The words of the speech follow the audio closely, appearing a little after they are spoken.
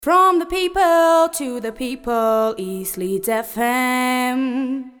From the people to the people, East Leeds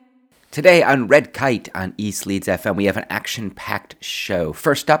FM. Today on Red Kite on East Leeds FM, we have an action-packed show.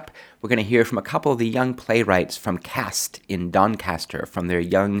 First up, we're going to hear from a couple of the young playwrights from Cast in Doncaster from their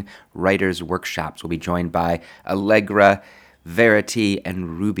Young Writers Workshops. We'll be joined by Allegra, Verity,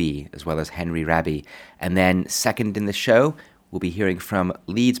 and Ruby, as well as Henry Raby. And then second in the show, we'll be hearing from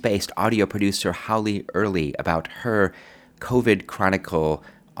Leeds-based audio producer Holly Early about her COVID Chronicle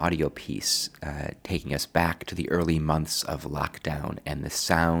audio piece, taking us back to the early months of lockdown and the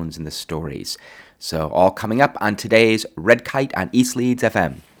sounds and the stories. So all coming up on today's Red Kite on East Leeds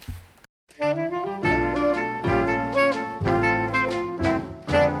FM.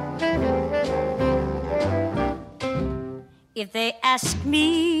 If they ask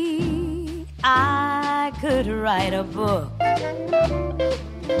me, I could write a book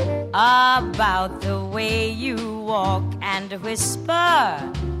about the way you walk and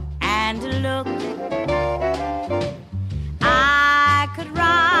whisper and look. I could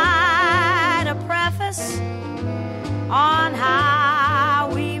write a preface on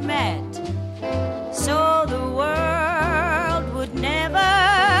how we met, so the world would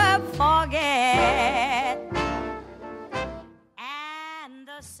never forget.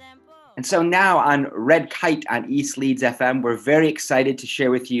 And so now on Red Kite on East Leeds FM, we're very excited to share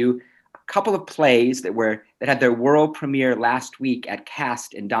with you a couple of plays that had their world premiere last week at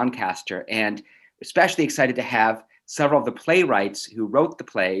Cast in Doncaster. And especially excited to have several of the playwrights who wrote the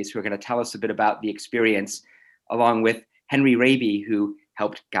plays who are going to tell us a bit about the experience, along with Henry Raby, who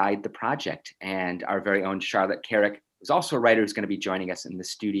helped guide the project. And our very own Charlotte Carrick, who's also a writer, who's going to be joining us in the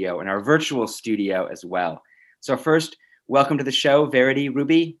studio, in our virtual studio as well. So first, welcome to the show, Verity,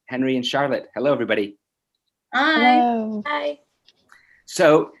 Ruby, Henry, and Charlotte. Hello, everybody. Hi. Hello. Hi.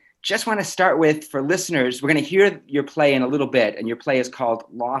 So just want to start with, for listeners, we're going to hear your play in a little bit, and your play is called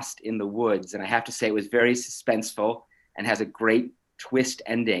Lost in the Woods. And I have to say it was very suspenseful and has a great twist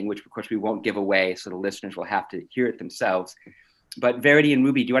ending, which of course we won't give away, so the listeners will have to hear it themselves. But Verity and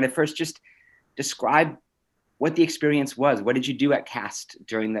Ruby, do you want to first just describe what the experience was? What did you do at Cast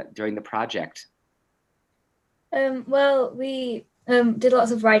during the project? Well, we did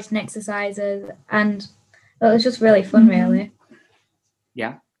lots of writing exercises, and it was just really fun, really.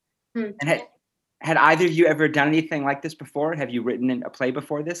 Yeah. And had either of you ever done anything like this before? Have you written a play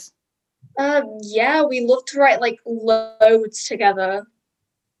before this? Yeah, we love to write like loads together.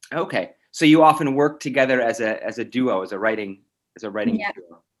 Okay, so you often work together as a duo, as a writing Yeah.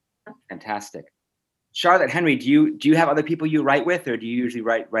 duo. Fantastic. Charlotte, Henry, do you have other people you write with, or do you usually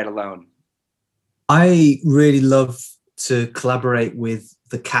write alone? I really love to collaborate with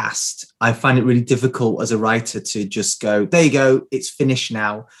the cast. I find it really difficult as a writer to just go, there you go, it's finished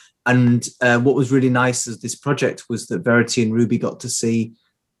now. And what was really nice of this project was that Verity and Ruby got to see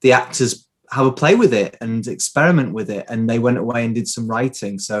the actors have a play with it and experiment with it. And they went away and did some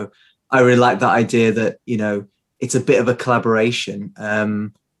writing. So I really like that idea that, it's a bit of a collaboration.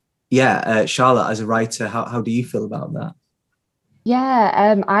 Charlotte, as a writer, how do you feel about that?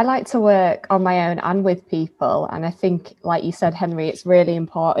 Yeah, I like to work on my own and with people. And I think, like you said, Henry, it's really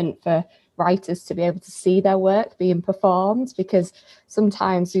important for writers to be able to see their work being performed, because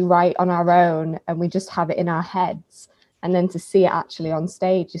sometimes we write on our own and we just have it in our heads. And then to see it actually on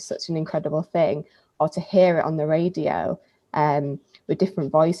stage is such an incredible thing, or to hear it on the radio with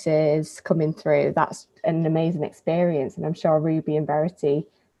different voices coming through. That's an amazing experience. And I'm sure Ruby and Verity,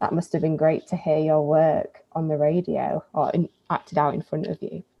 that must have been great to hear your work on the radio or acted out in front of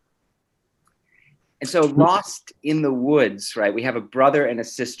you. And so Lost in the Woods, right? We have a brother and a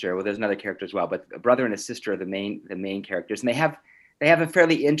sister. Well, there's another character as well, but a brother and a sister are the main characters. And they have a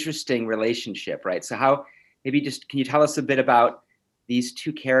fairly interesting relationship, right? So can you tell us a bit about these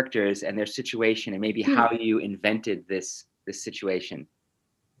two characters and their situation, and maybe how you invented this situation?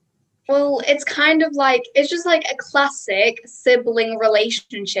 Well, it's kind of like, it's just like a classic sibling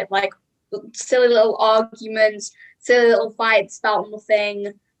relationship, like silly little arguments, silly little fights about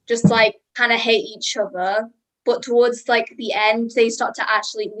nothing, just like kind of hate each other. But towards like the end, they start to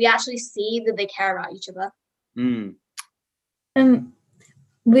we actually see that they care about each other. Mm.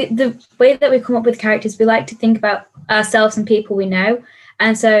 The way that we come up with characters, we like to think about ourselves and people we know.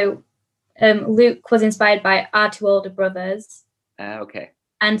 And so Luke was inspired by our two older brothers. Okay.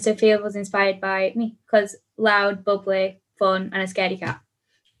 And Sophia was inspired by me, because loud, bubbly, fun, and a scaredy cat.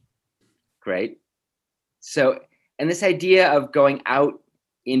 Great. So, and this idea of going out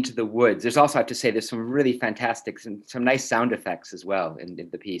into the woods, there's also, I have to say, there's some really fantastic, some nice sound effects as well in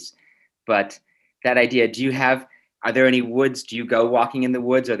the piece. But that idea, are there any woods? Do you go walking in the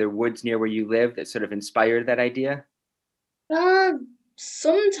woods? Are there woods near where you live that sort of inspired that idea?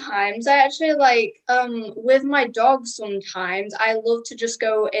 Sometimes I actually like with my dog. Sometimes I love to just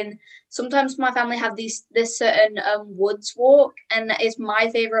go in. Sometimes my family have this certain woods walk, and it's my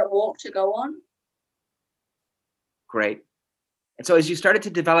favorite walk to go on. Great. And so as you started to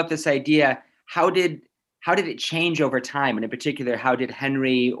develop this idea, how did it change over time? And in particular, how did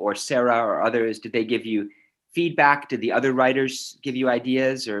Henry or Sarah or others, did they give you feedback? Did the other writers give you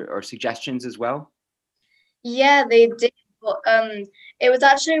ideas or suggestions as well? Yeah, they did. But it was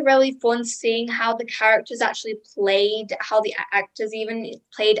actually really fun seeing how the characters actually played, how the actors even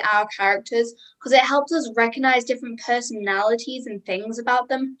played our characters, because it helped us recognize different personalities and things about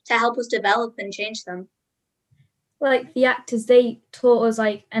them to help us develop and change them. Like the actors, they taught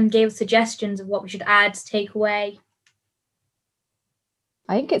us and gave us suggestions of what we should add, take away.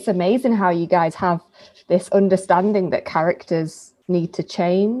 I think it's amazing how you guys have this understanding that characters need to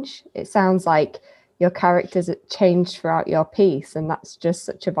change. It sounds like your characters changed throughout your piece, and that's just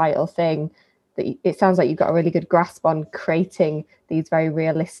such a vital thing. That it sounds like you've got a really good grasp on creating these very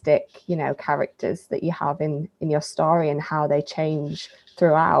realistic, characters that you have in your story and how they change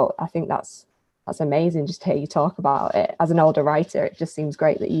throughout. I think that's amazing just to hear you talk about it. As an older writer, it just seems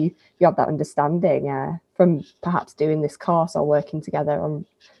great that you have that understanding from perhaps doing this course or working together on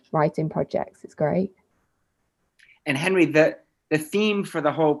writing projects. It's great. And Henry, the theme for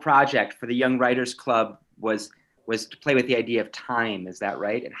the whole project, for the Young Writers Club, was to play with the idea of time. Is that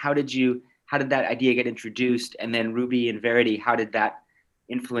right? And how did that idea get introduced? And then Ruby and Verity, how did that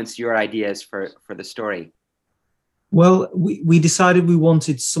influence your ideas for the story? Well, we decided we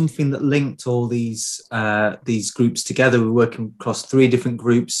wanted something that linked all these groups together. We were working across 3 different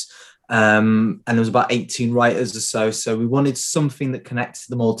groups, and there was about 18 writers or so. So we wanted something that connected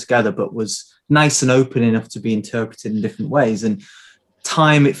them all together, but was nice and open enough to be interpreted in different ways. And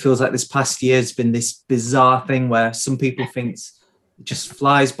time, it feels like this past year has been this bizarre thing where some people think it just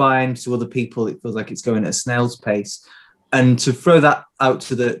flies by, and to other people it feels like it's going at a snail's pace. And to throw that out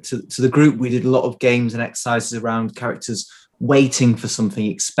to the group, we did a lot of games and exercises around characters waiting for something,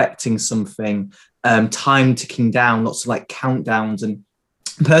 expecting something, time ticking down, lots of like countdowns. And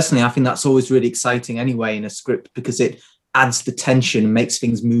personally, I think that's always really exciting anyway in a script, because it adds the tension and makes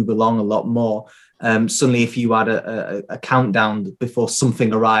things move along a lot more. Suddenly, if you add a countdown before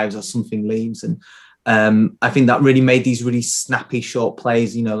something arrives or something leaves, and I think that really made these really snappy short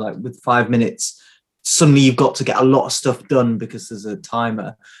plays, like with 5 minutes, suddenly you've got to get a lot of stuff done because there's a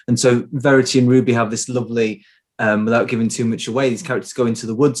timer. And so Verity and Ruby have this lovely, without giving too much away, these characters go into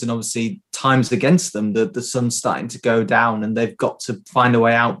the woods, and obviously time's against them. The sun's starting to go down, and they've got to find a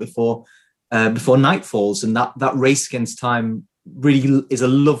way out before night falls. And that race against time really is a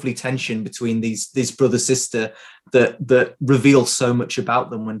lovely tension between these brother sister that reveals so much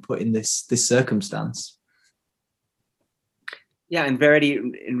about them when put in this circumstance. Yeah, and Verity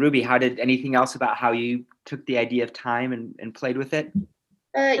and Ruby, how did anything else about how you took the idea of time and played with it?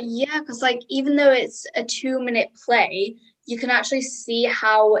 Yeah, because even though it's a 2-minute play, you can actually see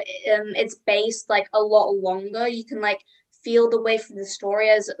how it's based a lot longer. You can feel the way from the story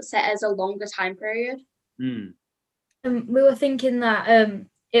as set as a longer time period. Mm. We were thinking that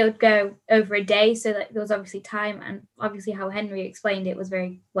it would go over a day, so that there was obviously time, and obviously how Henry explained it was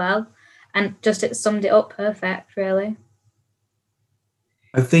very well, and just it summed it up perfect, really.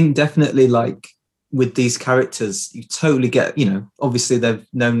 I think definitely with these characters, you totally get, obviously they've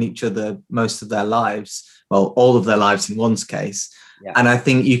known each other most of their lives, well, all of their lives in one's case. Yeah. And I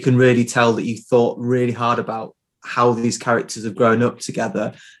think you can really tell that you thought really hard about how these characters have grown up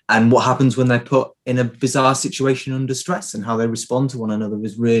together and what happens when they're put in a bizarre situation under stress, and how they respond to one another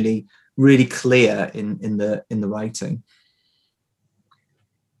is really, really clear in the writing.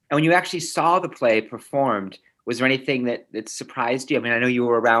 And when you actually saw the play performed, was there anything that surprised you? I mean, I know you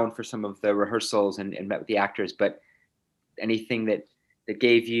were around for some of the rehearsals and met with the actors, but anything that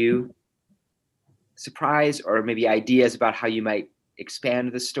gave you surprise or maybe ideas about how you might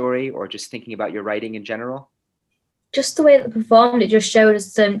expand the story, or just thinking about your writing in general? Just the way that they performed, it just showed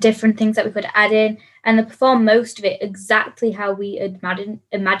us some different things that we could add in, and they performed most of it exactly how we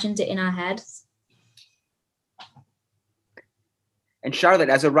imagined it in our heads. And Charlotte,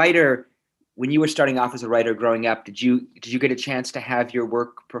 as a writer, when you were starting off as a writer growing up, did you get a chance to have your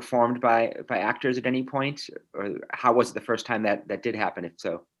work performed by actors at any point? Or how was it the first time that did happen, if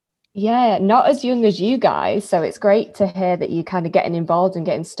so? Yeah, not as young as you guys. So it's great to hear that you kind of getting involved and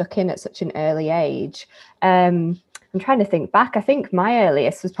getting stuck in at such an early age. I'm trying to think back. I think my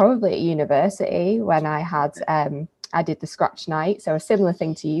earliest was probably at university when I did the Scratch Night. So a similar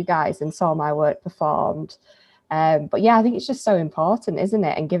thing to you guys, and saw my work performed. But yeah, I think it's just so important, isn't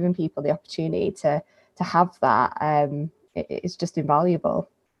it? And giving people the opportunity to have that. it's just invaluable.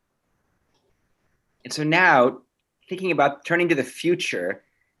 And so now, thinking about turning to the future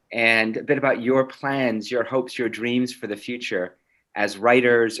and a bit about your plans, your hopes, your dreams for the future as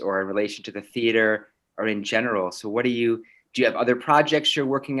writers or in relation to the theater or in general. So do you have other projects you're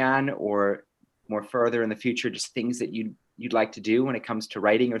working on, or more further in the future, just things that you'd like to do when it comes to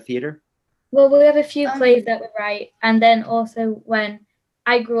writing or theater? Well, we have a few plays that we write, and then also when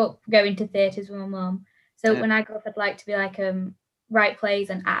I grew up going to theatres with my mum. So when I grew up, I'd like to be like write plays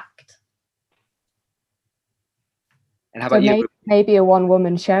and act. And how about you? Maybe a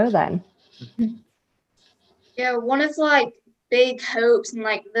one-woman show then. Yeah, one of like big hopes and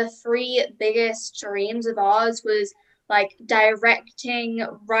like the three biggest dreams of ours was like directing,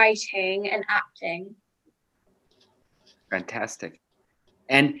 writing, and acting. Fantastic.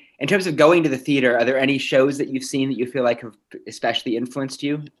 And in terms of going to the theater, are there any shows that you've seen that you feel like have especially influenced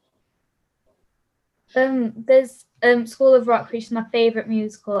you? There's School of Rock, which is my favourite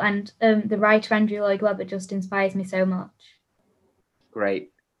musical, and the writer Andrew Lloyd Webber just inspires me so much.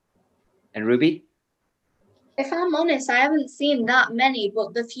 Great. And Ruby? If I'm honest, I haven't seen that many,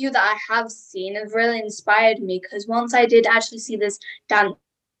 but the few that I have seen have really inspired me, because once I did actually see this dancing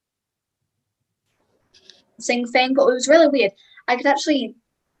thing, but it was really weird. I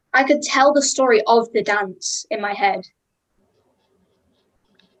could tell the story of the dance in my head.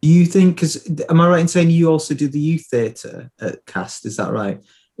 Do you think, because am I right in saying you also do the youth theatre at CAST, is that right?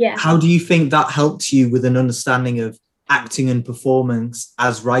 Yeah. How do you think that helped you with an understanding of acting and performance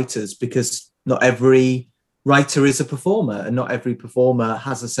as writers? Because not every writer is a performer, and not every performer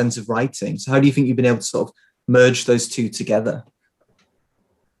has a sense of writing. So how do you think you've been able to sort of merge those two together?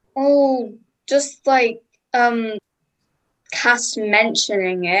 Oh, just like CAST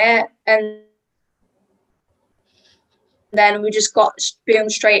mentioning it, and then we just got boom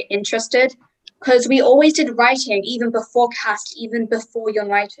straight interested, because we always did writing even before CAST, even before Young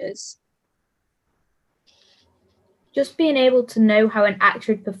Writers. Just being able to know how an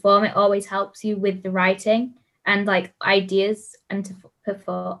actor would perform, it always helps you with the writing and like ideas and to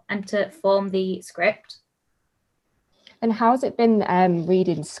perform and to form the script. And how's it been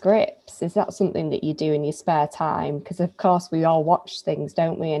reading scripts? Is that something that you do in your spare time? Because of course we all watch things,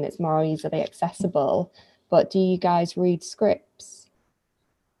 don't we? And it's more easily accessible. But do you guys read scripts?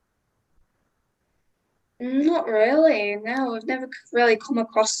 Not really. No, I've never really come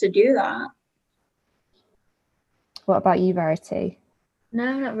across to do that. What about you, Verity?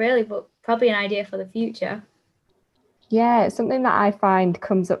 No, not really, but probably an idea for the future. Yeah, it's something that I find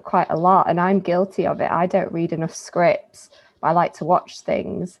comes up quite a lot, and I'm guilty of it. I don't read enough scripts, but I like to watch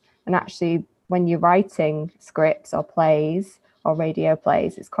things. And actually, when you're writing scripts or plays or radio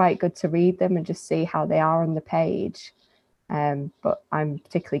plays, it's quite good to read them and just see how they are on the page. But I'm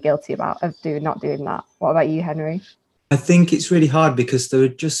particularly guilty of not doing that. What about you, Henry? I think it's really hard because there are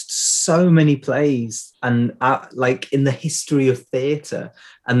just so many plays and like in the history of theatre,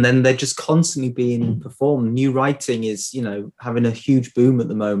 and then they're just constantly being performed. New writing is, having a huge boom at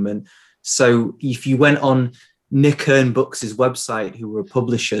the moment. So if you went on Nick Hearn Books' website, who were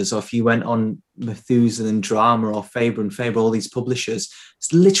publishers, or if you went on Methuselah Drama or Faber and Faber, all these publishers,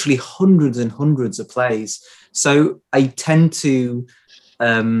 it's literally hundreds and hundreds of plays. So I tend to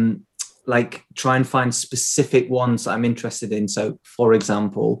try and find specific ones that I'm interested in. So for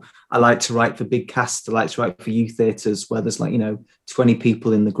example, I like to write for big casts. I like to write for youth theatres where there's 20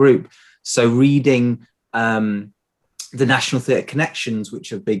 people in the group. So reading the National Theatre Connections,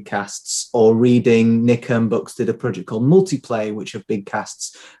 which are big casts, or reading Nick Hearn Books did a project called Multiplay, which are big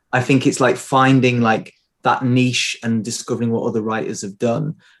casts. I think it's like finding like that niche and discovering what other writers have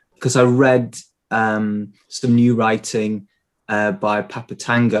done. Because I read some new writing by Papa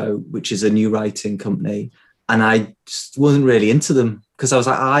Tango, which is a new writing company, and I just wasn't really into them because I was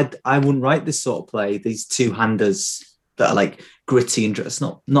like, I wouldn't write this sort of play. These two-handers that are like gritty and it's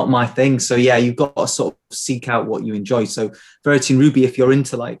not my thing. So yeah, you've got to sort of seek out what you enjoy. So Verity and Ruby, if you're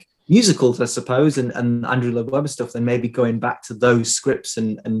into like musicals, I suppose, and Andrew Lloyd Webber stuff, then maybe going back to those scripts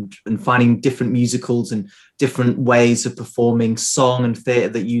and finding different musicals and different ways of performing song and theatre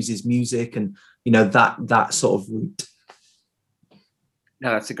that uses music and that sort of route.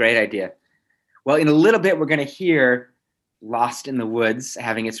 No, that's a great idea. Well, in a little bit, we're going to hear Lost in the Woods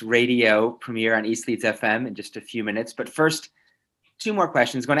having its radio premiere on East Leeds FM in just a few minutes. But first, two more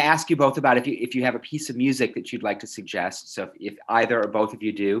questions. I'm going to ask you both about if you have a piece of music that you'd like to suggest. So if either or both of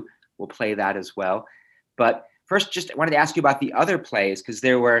you do, we'll play that as well. But first, just wanted to ask you about the other plays, because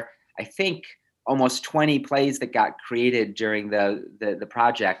there were, I think, almost 20 plays that got created during the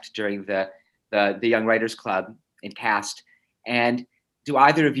project, during the Young Writers Club in CAST. And do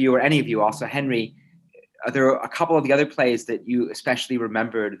either of you or any of you, also Henry, are there a couple of the other plays that you especially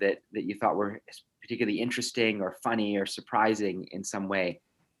remembered that you thought were particularly interesting or funny or surprising in some way?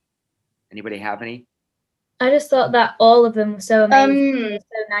 Anybody have any? I just thought that all of them were so amazing. It was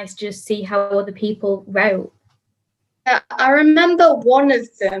so nice to just see how other people wrote. I remember one of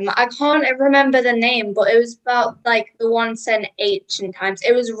them. I can't remember the name, but it was about like the one sent ancient times.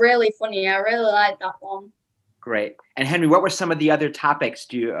 It was really funny. I really liked that one. Great. And Henry, what were some of the other topics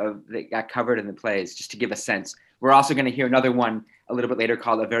that got covered in the plays, just to give a sense? We're also going to hear another one a little bit later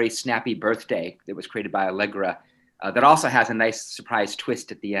called A Very Snappy Birthday that was created by Allegra that also has a nice surprise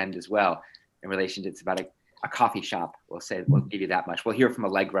twist at the end as well in relation to it's about a coffee shop. We'll give you that much. We'll hear from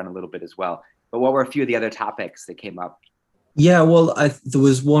Allegra in a little bit as well. But what were a few of the other topics that came up? Yeah, well,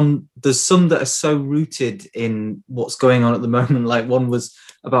 there's some that are so rooted in what's going on at the moment. Like one was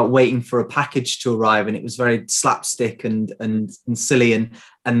about waiting for a package to arrive, and it was very slapstick and silly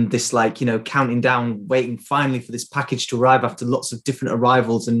and this, like, you know, counting down, waiting finally for this package to arrive after lots of different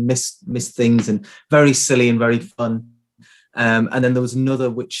arrivals and missed things, and very silly and very fun. And then there was another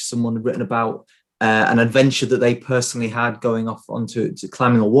which someone had written about an adventure that they personally had going off onto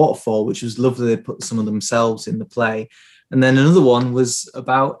climbing a waterfall, which was lovely. They put some of themselves in the play. And then another one was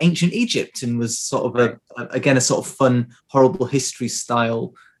about ancient Egypt and was sort of a sort of fun, horrible history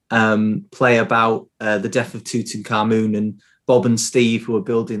style play about the death of Tutankhamun and Bob and Steve who were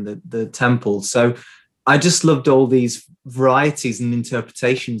building the temple. So I just loved all these varieties and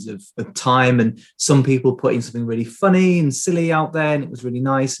interpretations of time, and some people putting something really funny and silly out there, and it was really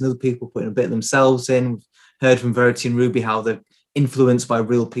nice, and other people putting a bit of themselves in. We've heard from Verity and Ruby how they're influenced by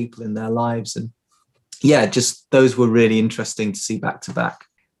real people in their lives, and yeah, just those were really interesting to see back to back.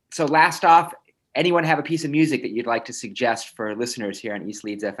 So last off, anyone have a piece of music that you'd like to suggest for listeners here on East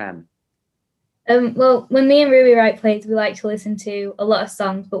Leeds FM? Well, when me and Ruby write plays, we like to listen to a lot of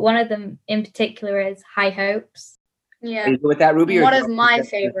songs, but one of them in particular is High Hopes. Yeah. With that, Ruby? One of my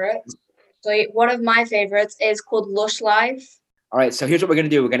favorites. So one of my favorites is called Lush Life. All right, so here's what we're going to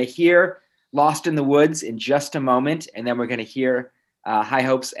do. We're going to hear Lost in the Woods in just a moment, and then we're going to hear High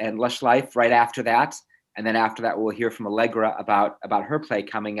Hopes and Lush Life right after that. And then after that, we'll hear from Allegra about her play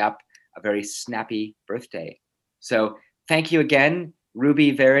coming up, A Very Snappy Birthday. So thank you again,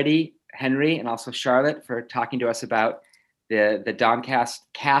 Ruby, Verity, Henry, and also Charlotte for talking to us about the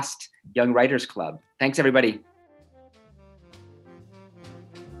Doncaster Young Writers Club. Thanks, everybody.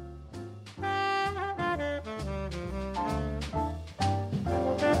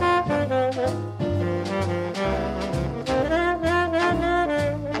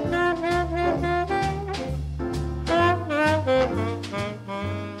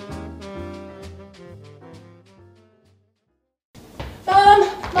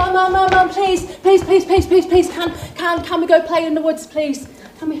 Mum, please, can we go play in the woods, please?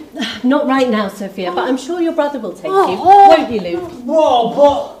 Can we? Not right now, Sophia, but I'm sure your brother will take you. Won't you, Luke? Whoa,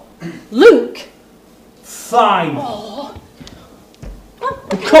 but... Luke? Fine.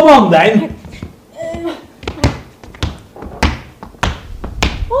 Come on, then.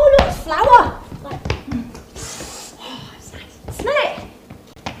 Oh, look, flower. It's nice. Snake.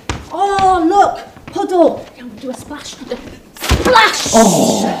 Oh, look, puddle. Can we do a splash? Splash!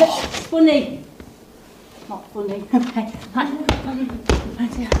 Oh. Funny. Not funny. Okay.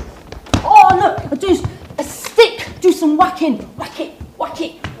 Oh, look, do a stick. Do some whacking. Whack it,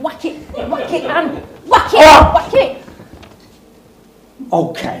 and whack it.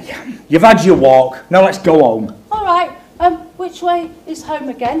 Okay, you've had your walk. Now let's go home. All right. Which way is home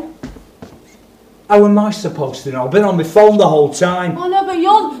again? How am I supposed to know? I've been on my phone the whole time. Oh no, but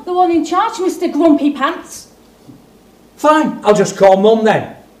you're the one in charge, Mr. Grumpy Pants. Fine, I'll just call Mum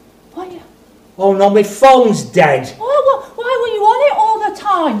then. What? Oh no, my phone's dead. Oh, why were you on it all the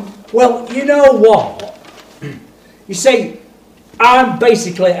time? Well, you know what? You see, I'm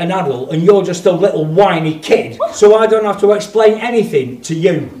basically an adult and you're just a little whiny kid, so I don't have to explain anything to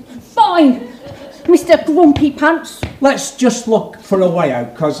you. Fine, Mr. Grumpy Pants. Let's just look for a way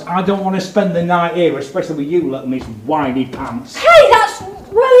out, because I don't want to spend the night here, especially with you, little Miss Whiny Pants. Hey, that's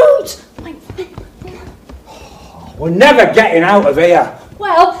rude! We're never getting out of here.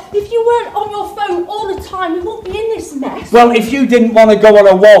 Well, if you weren't on your phone all the time, we wouldn't be in this mess. Well, if you didn't want to go on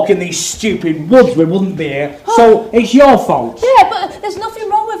a walk in these stupid woods, we wouldn't be here. So it's your fault. Yeah, but there's nothing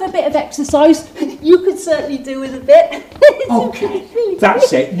wrong with a bit of exercise. You could certainly do with a bit. Okay,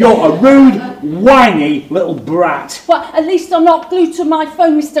 that's it. You're a rude, whiny little brat. Well, at least I'm not glued to my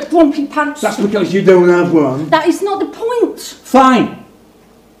phone, Mr. Grumpy Pants. That's because you don't have one. That is not the point. Fine.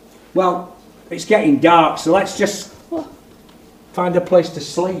 Well, it's getting dark, so let's just find a place to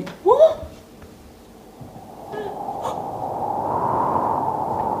sleep. What?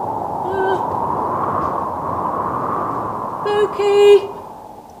 Loki!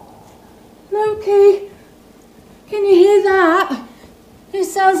 Loki! Can you hear that? It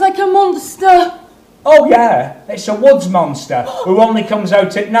sounds like a monster. Oh yeah, it's a woods monster who only comes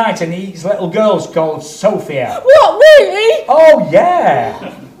out at night and eats little girls called Sophia. What, really? Oh yeah.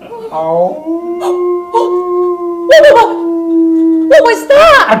 Oh. What was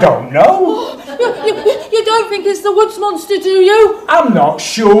that? I don't know. You don't think it's the woods monster, do you? I'm not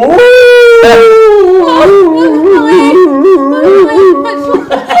sure. No!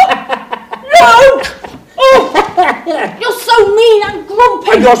 You're so mean and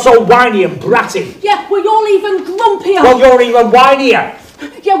grumpy. And you're so whiny and bratty. Yeah, well, you're even grumpier. Well, you're even whinier.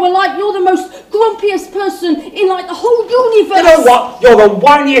 Yeah, well, like, you're the most grumpiest person in, like, the whole universe. You know what? You're the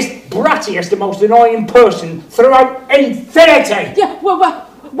whiniest, brattiest, and most annoying person throughout infinity. Yeah, well,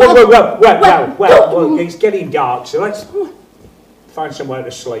 it's getting dark, so let's find somewhere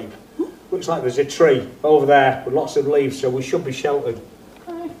to sleep. Looks like there's a tree over there with lots of leaves, so we should be sheltered.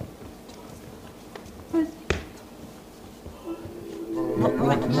 Not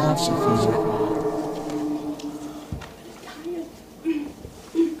like now, Sophia.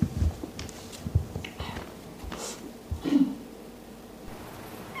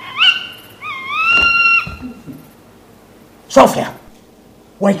 Sophia,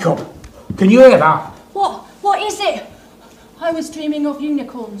 wake up. Can you hear that? What is it? I was dreaming of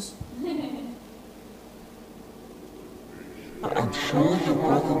unicorns. I'm sure your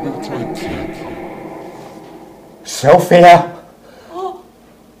brother will take you. Sophia!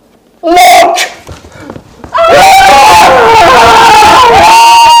 Look!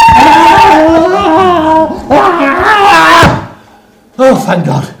 Oh, thank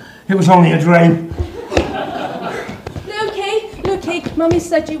God. It was only a dream. Loki, Mummy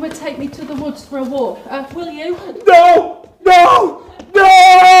said you would take me to the woods for a walk. Will you? No! No! No!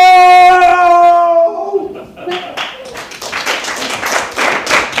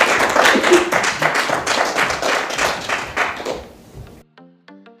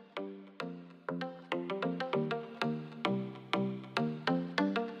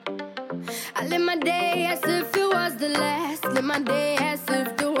 I live my day as if it was the last. Live my day as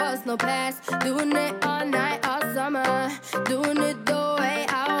if there was no past. Doing it all night, all summer. Doing it the way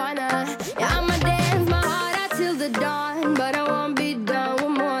I wanna. Yeah, I'ma dance my heart out till the dawn. But I won't be done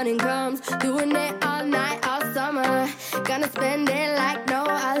when morning comes. Doing it all night, all summer. Gonna spend it like no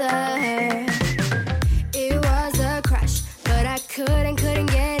other. It was a crush, but I couldn't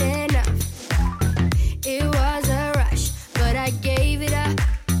get enough. It was a rush, but I gave it up.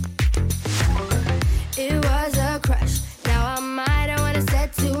 It was a crush. Now I might have wanna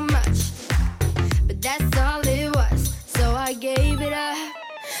said too much, but that's all it was. So I gave it up.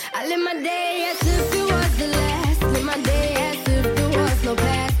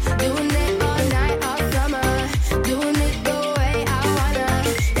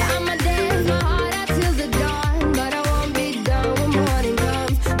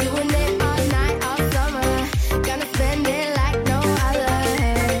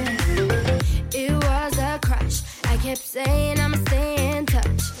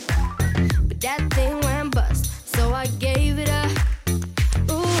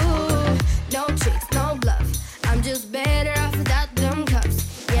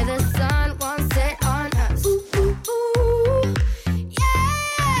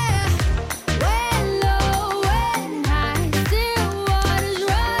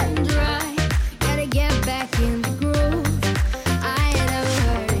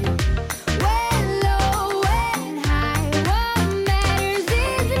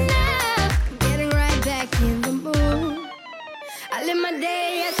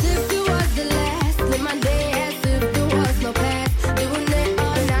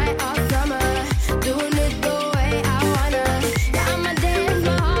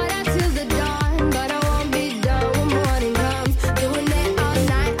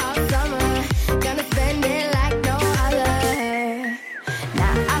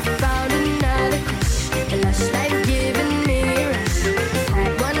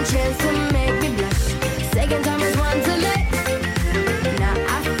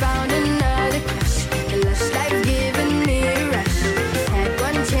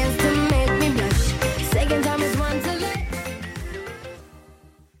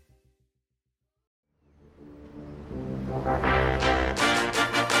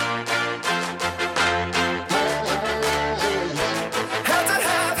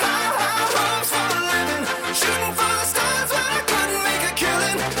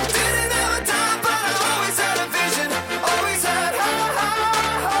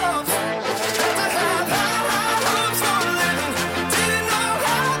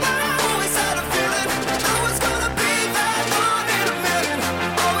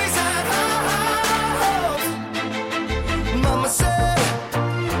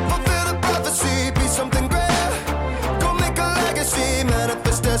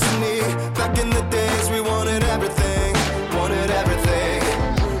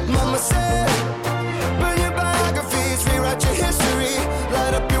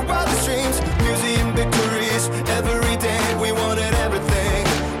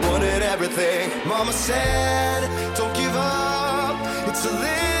 a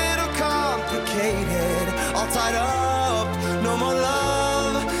little complicated. All tied up, no more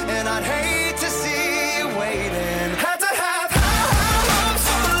love, and I'd hate to see you waiting. Had to have high hopes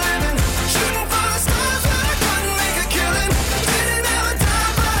for a living, shooting for the stars when I couldn't make a killing. Didn't have a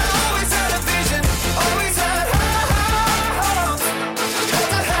dime, but I always had a vision. Always had high hopes. Had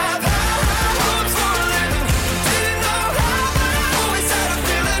to have high hopes for a living. Didn't know how, but I always had a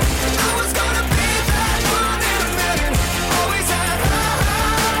feeling I was gonna be that one in a million. Always had high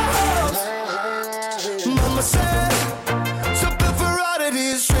hopes. Mama said, something for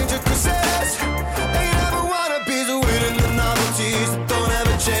oddities, stranger kisses. Ain't ever wannabes, waiting the novelties that don't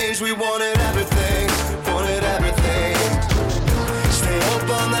ever change. We wanted everything, wanted everything. Stay up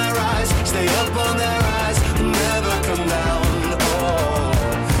on that rise, stay up on that rise, never come down. Oh,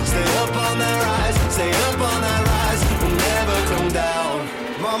 stay up on that rise, stay up on that rise, never come down.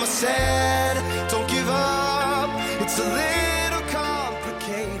 Mama said, don't give up, it's a little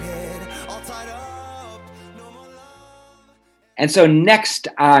complicated, all tied up, no more love. And so next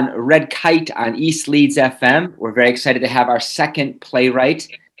on Red Kite on East Leeds FM, we're very excited to have our second playwright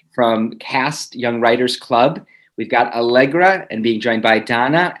from Cast Young Writers Club. We've got Allegra and being joined by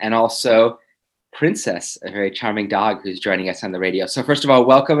Donna and also Princess, a very charming dog who's joining us on the radio. So first of all,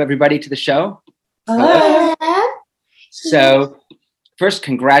 welcome everybody to the show. Hello. So first,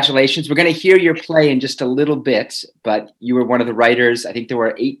 congratulations. We're going to hear your play in just a little bit, but you were one of the writers. I think there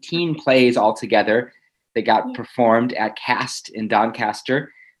were 18 plays altogether that got performed at Cast in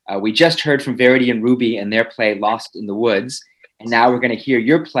Doncaster. We just heard from Verity and Ruby and their play Lost in the Woods. And now we're going to hear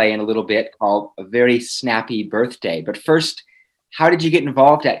your play in a little bit called A Very Snappy Birthday. But first, how did you get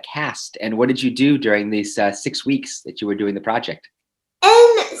involved at Cast and what did you do during these 6 weeks that you were doing the project?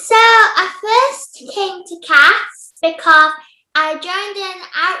 So I first came to Cast because I joined an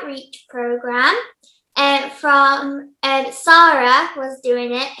outreach program from Sarah was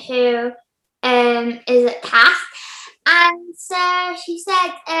doing it, who is at Cast. And so she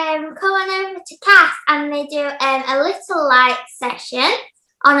said, come on over to Cast, and they do a little light session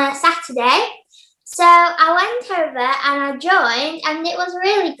on a Saturday. So I went over and I joined, and it was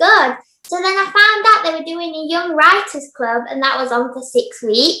really good. So then I found out they were doing a Young Writers Club, and that was on for 6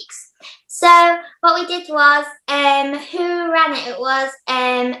 weeks. So what we did was, who ran it? It was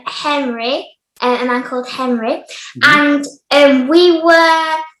Henry, a man called Henry. Mm-hmm. And we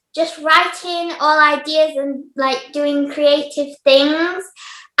were just writing all ideas and like doing creative things.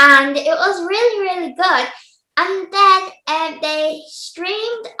 And it was really, really good. And then they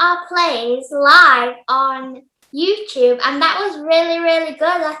streamed our plays live on YouTube, and that was really, really good,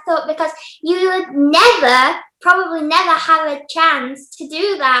 I thought, because you would probably never have a chance to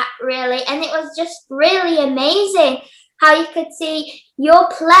do that, really. And it was just really amazing how you could see your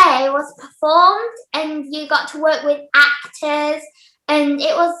play was performed and you got to work with actors, and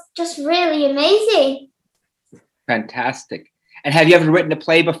it was just really amazing. Fantastic. And have you ever written a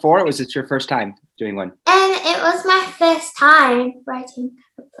play before, or was it your first time doing one? It was my first time writing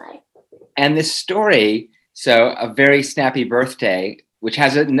a play. And this story, so A Very Snappy Birthday, which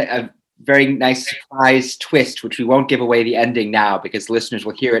has a very nice surprise twist, which we won't give away the ending now because listeners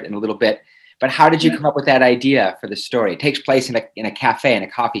will hear it in a little bit. But how did you come up with that idea for the story? It takes place in a cafe, in a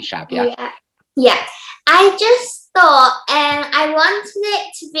coffee shop, yeah? Yeah. I just thought I wanted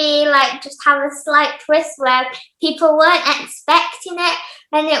it to be like just have a slight twist where people weren't expecting it,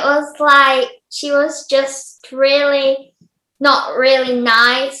 and it was like she was just really not really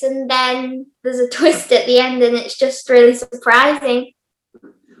nice, and then there's a twist at the end and it's just really surprising.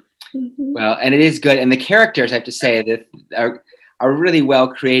 Well, and it is good, and the characters, I have to say, that are really well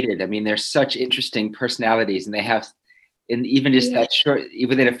created. I mean, they're such interesting personalities, and they have, in even just that short,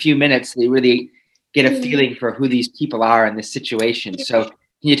 within a few minutes, they really get a feeling for who these people are in this situation. So can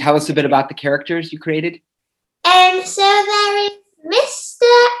you tell us a bit about the characters you created? So there is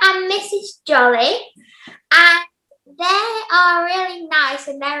Mr. and Mrs. Jolly, and they are really nice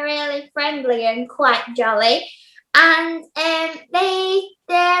and they're really friendly and quite jolly. And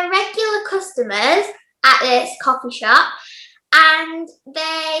they're regular customers at this coffee shop, and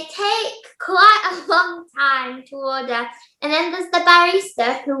they take quite a long time to order. And then there's the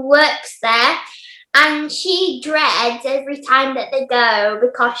barista who works there, and she dreads every time that they go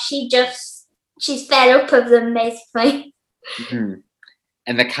because she's fed up of them, basically. Mm-hmm.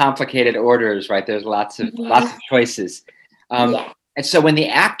 And the complicated orders, right? There's lots of choices. And so when the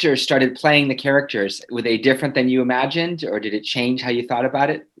actors started playing the characters, were they different than you imagined, or did it change how you thought about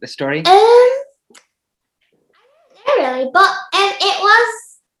it, the story? Not really, but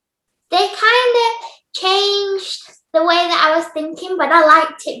they kind of changed the way that I was thinking, but I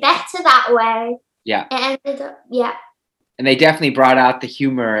liked it better that way. Yeah. It ended up, yeah. And they definitely brought out the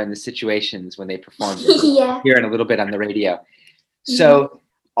humor and the situations when they performed it. Yeah. Hearing a little bit on the radio. So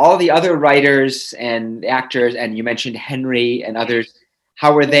all the other writers and actors, and you mentioned Henry and others,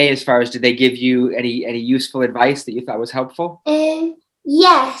 how were they as far as, did they give you any useful advice that you thought was helpful?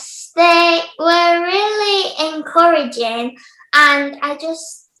 Yes, they were really encouraging, and I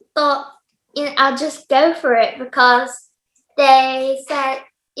just thought, I'll just go for it, because they said,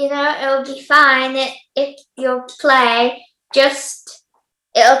 it'll be fine if your play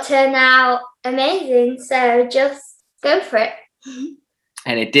it'll turn out amazing, so just go for it.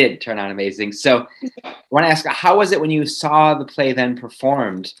 And it did turn out amazing. So I want to ask, how was it when you saw the play then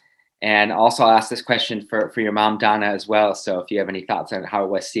performed? And also I'll ask this question for your mom, Donna, as well. So if you have any thoughts on how it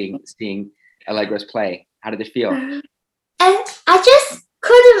was seeing Allegra's play, how did it feel? And I just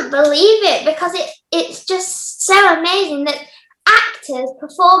couldn't believe it, because it's just so amazing that actors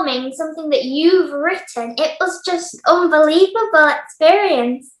performing something that you've written. It was just unbelievable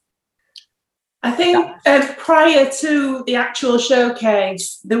experience. I think prior to the actual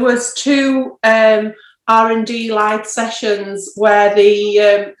showcase, there was 2 R&D live sessions where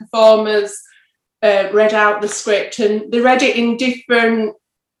the performers read out the script, and they read it in different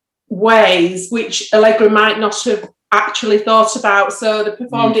ways, which Allegra might not have actually thought about. So they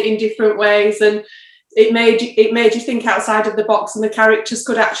performed it in different ways, and it made you think outside of the box, and the characters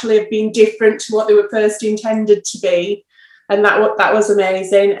could actually have been different to what they were first intended to be. And that was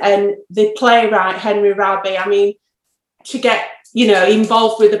amazing. And the playwright, Henry Raby, I mean, to get,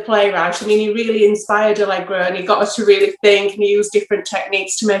 involved with the playwright, I mean, he really inspired Allegra, and he got her to really think, and he used different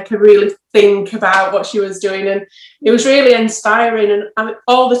techniques to make her really think about what she was doing. And it was really inspiring. And I mean,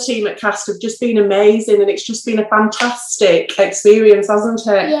 all the team at Cast have just been amazing, and it's just been a fantastic experience, hasn't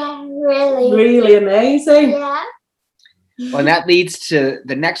it? Yeah, really. Really amazing. Yeah. Well, and that leads to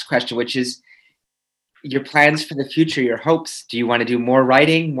the next question, which is your plans for the future, your hopes. Do you want to do more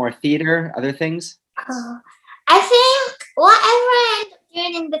writing, more theater, other things? I think whatever I end up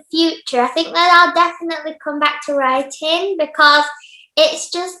doing in the future, I think that I'll definitely come back to writing, because it's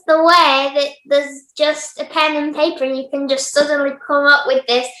just the way that there's just a pen and paper, and you can just suddenly come up with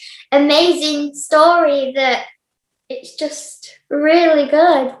this amazing story that it's just really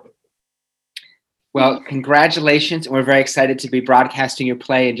good. Well, congratulations. And we're very excited to be broadcasting your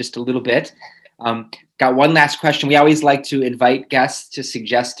play in just a little bit. Got one last question. We always like to invite guests to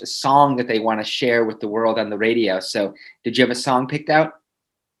suggest a song that they want to share with the world on the radio. So did you have a song picked out?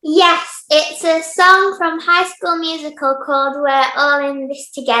 Yes, it's a song from High School Musical called We're All in This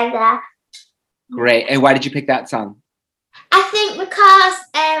Together. Great. And why did you pick that song? I think because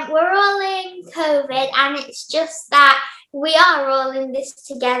we're all in COVID, and it's just that we are all in this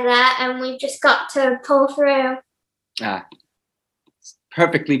together, and we've just got to pull through.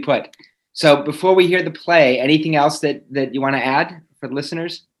 Perfectly put. So before we hear the play, anything else that you want to add for the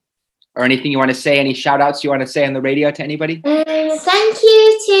listeners? Or anything you want to say, any shout outs you want to say on the radio to anybody? Thank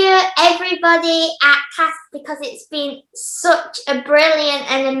you to everybody at Cast, because it's been such a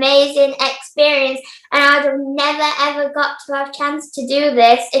brilliant and amazing experience, and I'd have never ever got to have a chance to do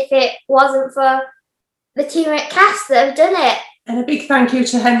this if it wasn't for the team at Cast that have done it. And a big thank you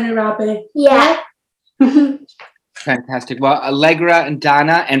to Henry Raby. Yeah. Fantastic. Well, Allegra and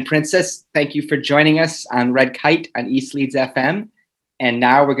Donna and Princess, thank you for joining us on Red Kite on East Leeds FM. And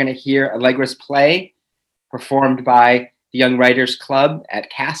now we're going to hear Allegra's play performed by the Young Writers Club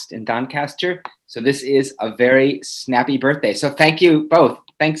at Cast in Doncaster. So this is a very snappy birthday. So thank you both.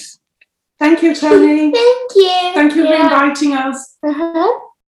 Thanks. Thank you, Tony. Thank you. Thank you for inviting us.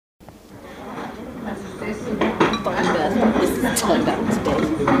 This turned out to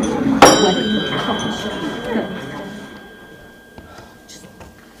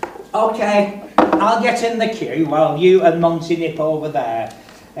Okay, I'll get in the queue while you and Monty nip over there.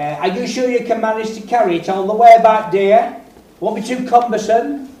 Are you sure you can manage to carry it all the way back, dear? Won't be too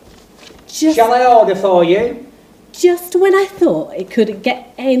cumbersome? Shall I order for you? Just when I thought it couldn't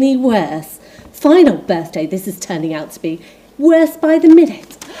get any worse. Fine old birthday this is turning out to be. Worse by the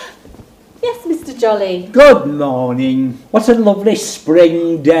minute. Yes, Mr. Jolly. Good morning. What a lovely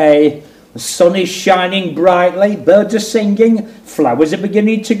spring day. The sun is shining brightly, birds are singing, flowers are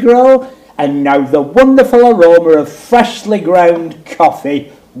beginning to grow, and now the wonderful aroma of freshly ground coffee.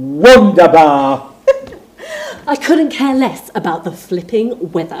 Wonderbar! I couldn't care less about the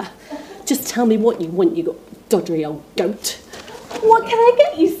flipping weather. Just tell me what you want, you doddery old goat. What can I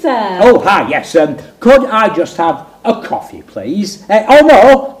get you, sir? Oh, hi, yes. Could I just have a coffee, please? Oh,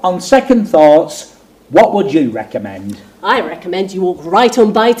 no, on second thoughts, what would you recommend? I recommend you walk right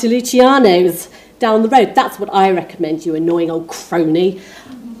on by to Luciano's down the road. That's what I recommend, you annoying old crony.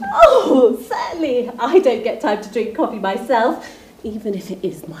 Oh, certainly. I don't get time to drink coffee myself, even if it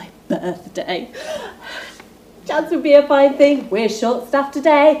is my birthday. Chance would be a fine thing. We're short-staffed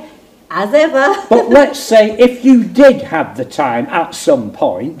today, as ever. But let's say if you did have the time at some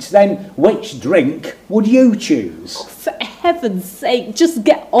point, then which drink would you choose? For heaven's sake, just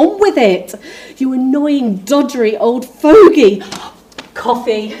get on with it. You annoying, doddery old fogey.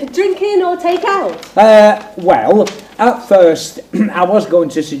 Coffee, drink in or take out? Well, at first I was going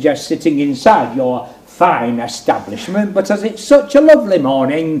to suggest sitting inside your fine establishment, but as it's such a lovely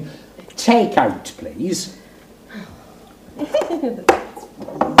morning, take out, please. You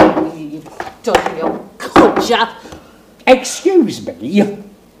doddery old codger. Excuse me?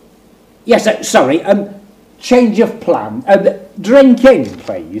 Yes, sorry, change of plan. Drink in,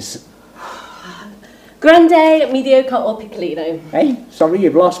 please. Grande, mediocre or piccolino? Hey, sorry,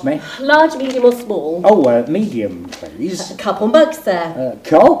 you've lost me. Large, medium or small? Oh, medium, please. A couple mugs there.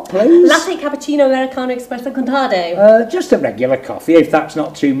 Coke, please. Latte, cappuccino, americano, espresso, cortado. Just a regular coffee, if that's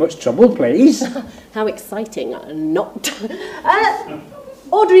not too much trouble, please. How exciting. Not.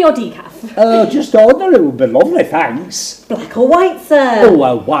 Ordinary or decaf? Just ordinary would be lovely, thanks. Black or white, sir?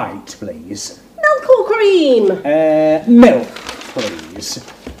 Oh, white, please. Milk or cream? Milk, please.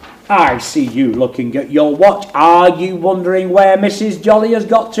 I see you looking at your watch. Are you wondering where Mrs. Jolly has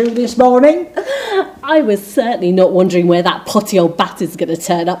got to this morning? I was certainly not wondering where that potty old bat is going to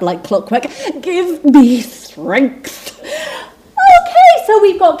turn up like clockwork. Give me strength. Okay, so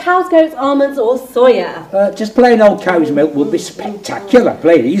we've got cows, goats, almonds or soya. Just plain old cow's milk would be spectacular,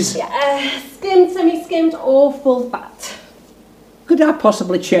 please. Skimmed, semi-skimmed or full fat. Could I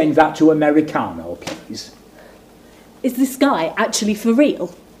possibly change that to Americano, please? Is this guy actually for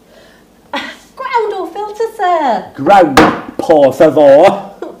real? Ground or filter, sir? Ground, por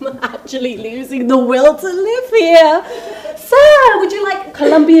favor. I'm actually losing the will to live here. Sir, would you like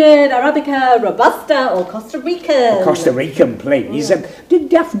Colombian, Arabica, Robusta or Costa Rican? Costa Rican, please. Did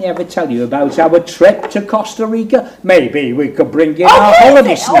Daphne ever tell you about our trip to Costa Rica? Maybe we could bring in our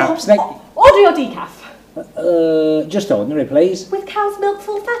holiday snaps. Ordinary or decaf? Just ordinary, please. With cow's milk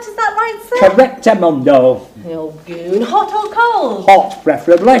full fat, is that right, sir? Correctamundo. Oh, goon. Hot or cold? Hot,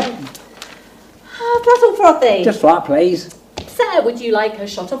 preferably. Flat or frothy? Just flat, please. Sir, would you like a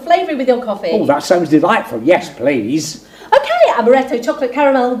shot of flavouring with your coffee? Oh, that sounds delightful. Yes, please. Okay, amaretto, chocolate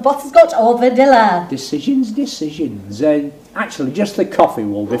caramel, butterscotch or vanilla? Decisions. Actually, just the coffee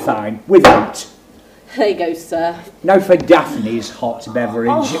will be fine. Without. There you go, sir. Now for Daphne's hot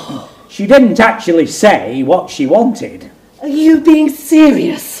beverage. She didn't actually say what she wanted. Are you being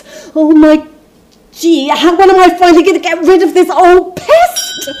serious? Oh my... Gee, when am I finally going to get rid of this old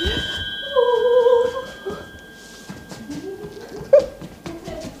pest?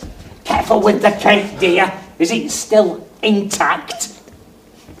 Careful with the cake, dear. Is it still intact?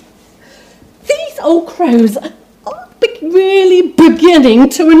 These old crows are really beginning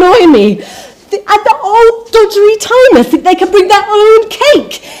to annoy me. And the old doddery timers think they can bring their own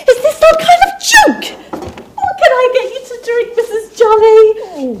cake. Is this some kind of joke? What can I get you to drink, Mrs. Jolly?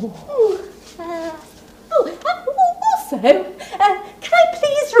 Also, can I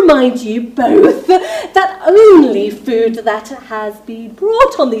please remind you both that only food that has been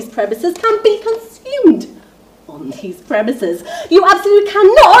brought on these premises can be consumed on these premises. You absolutely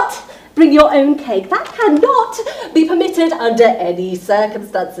cannot bring your own cake. That cannot be permitted under any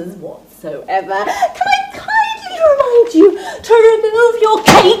circumstances whatsoever. Can I kindly remind you to remove your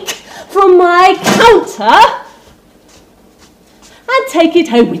cake from my counter and take it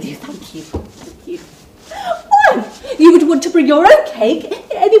home with you? Thank you. You would want to bring your own cake?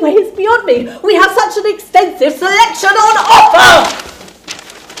 Anyway, it's beyond me. We have such an extensive selection on offer!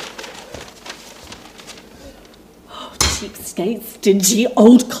 Oh, cheapskates, stingy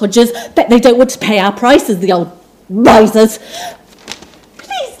old codgers. Bet they don't want to pay our prices, the old misers.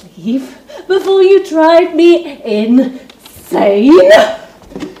 Please leave before you drive me insane.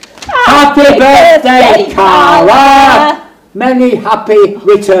 Happy birthday, Cara! Many happy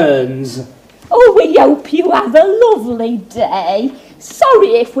returns. Oh, we hope you have a lovely day.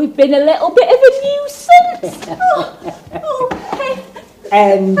 Sorry if we've been a little bit of a nuisance.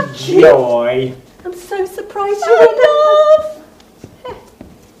 Enjoy. I'm so surprised you're in love.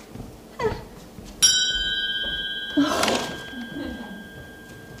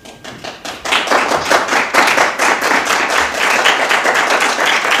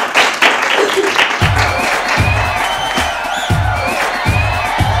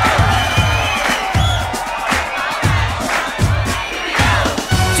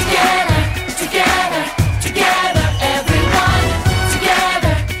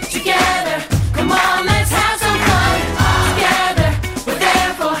 Together, come on, let's have some fun.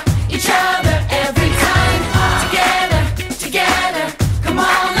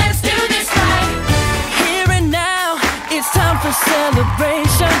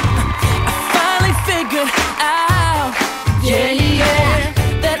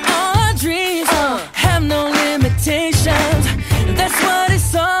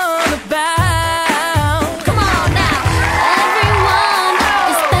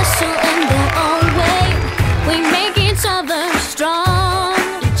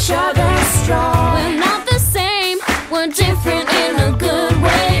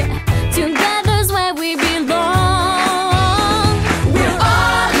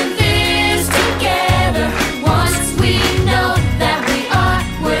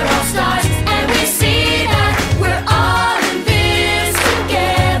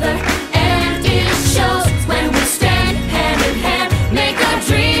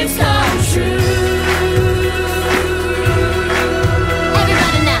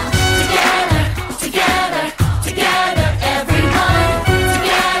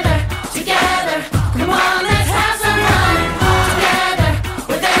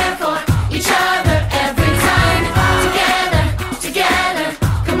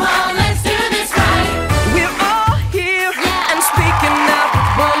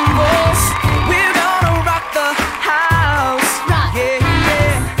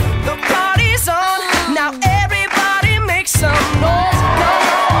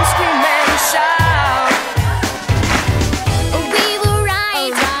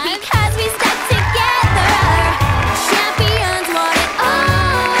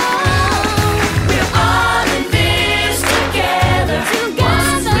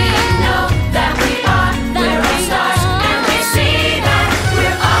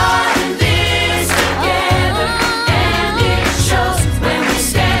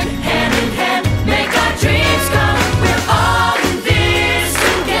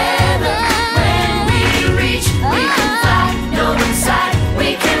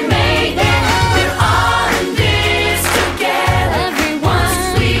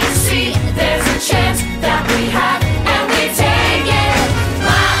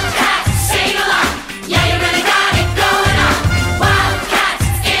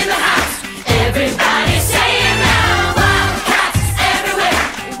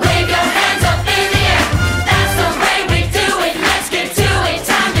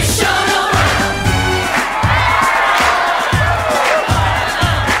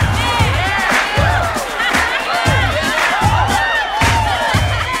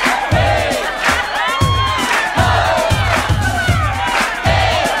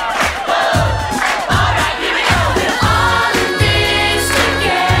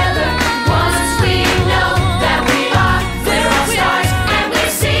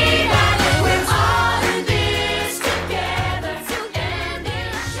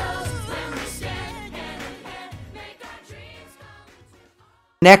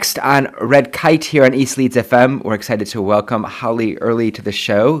 Next on Red Kite here on East Leeds FM, we're excited to welcome Holly Early to the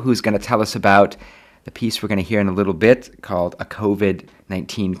show, who's going to tell us about the piece we're going to hear in a little bit called A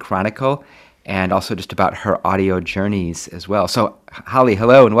COVID-19 Chronicle, and also just about her audio journeys as well. So, Holly,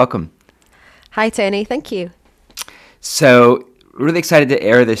 hello and welcome. Hi, Tony. Thank you. So, really excited to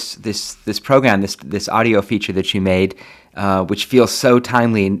air this program, this audio feature that you made, which feels so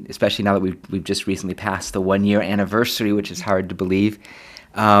timely, especially now that we've just recently passed the 1-year anniversary, which is hard to believe.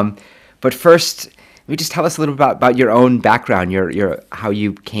 But first, maybe just tell us a little bit about your own background, your how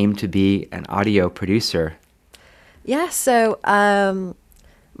you came to be an audio producer. Yeah, so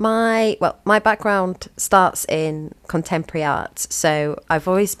my background starts in contemporary arts. So I've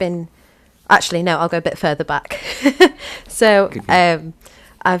always been, actually no, I'll go a bit further back. So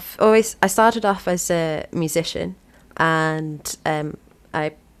I started off as a musician, and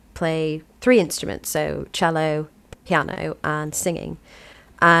I play 3 instruments, so cello, piano, and singing.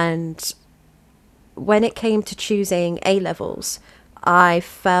 And when it came to choosing A-levels, I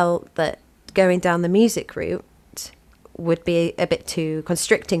felt that going down the music route would be a bit too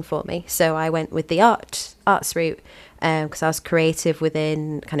constricting for me. So I went with the arts route because I was creative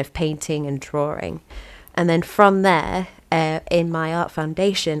within kind of painting and drawing. And then from there, in my art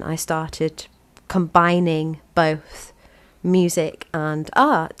foundation, I started combining both music and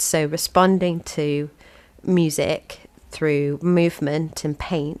art. So responding to music through movement and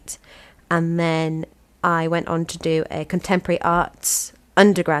paint. And then I went on to do a contemporary arts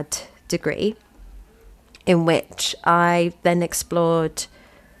undergrad degree, in which I then explored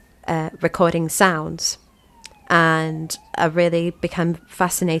recording sounds. And I really became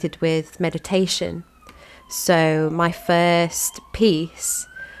fascinated with meditation. So my first piece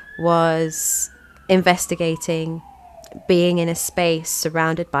was investigating being in a space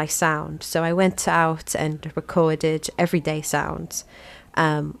surrounded by sound. So I went out and recorded everyday sounds.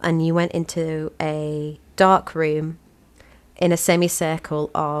 And you went into a dark room in a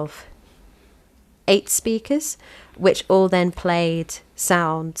semicircle of 8 speakers, which all then played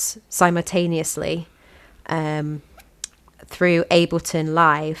sounds simultaneously through Ableton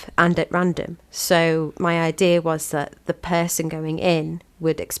Live and at random. So my idea was that the person going in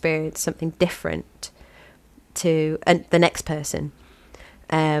would experience something different to the next person.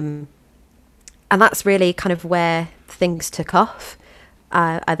 And that's really kind of where things took off.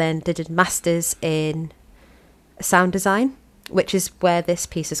 I then did a master's in sound design, which is where this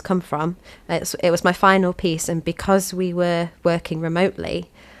piece has come from. It was my final piece, and because we were working remotely,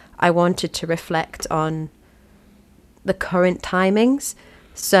 I wanted to reflect on the current timings.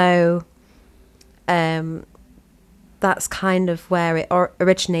 So that's kind of where it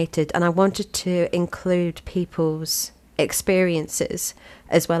originated, and I wanted to include people's experiences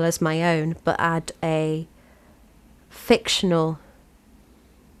as well as my own, but add a fictional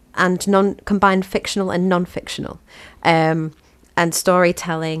and combined fictional and non-fictional, and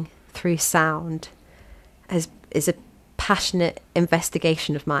storytelling through sound is a passionate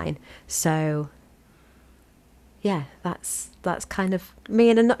investigation of mine. So yeah, that's kind of me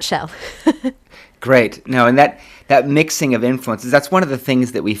in a nutshell. Great. No, and that mixing of influences, that's one of the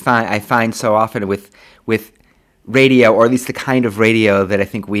things that I find so often with radio, or at least the kind of radio that I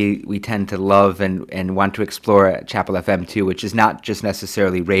think we tend to love and want to explore at Chapel FM too, which is not just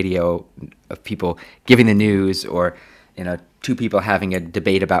necessarily radio of people giving the news or 2 people having a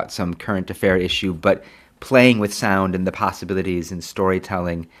debate about some current affair issue, but playing with sound and the possibilities and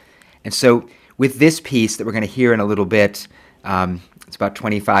storytelling. And so with this piece that we're going to hear in a little bit, it's about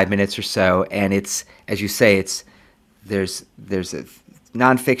 25 minutes or so, and it's, as you say, there's a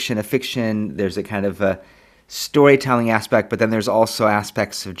nonfiction, a fiction, there's a kind of a storytelling aspect, but then there's also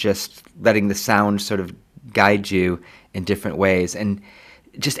aspects of just letting the sound sort of guide you in different ways. And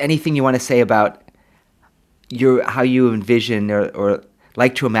just anything you want to say about how you envision or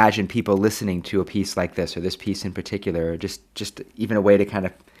like to imagine people listening to a piece like this, or this piece in particular, or just even a way to kind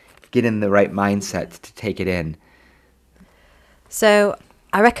of get in the right mindset to take it in. So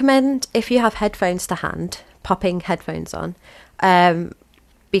I recommend, if you have headphones to hand, popping headphones on,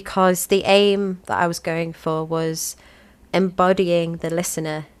 because the aim that I was going for was embodying the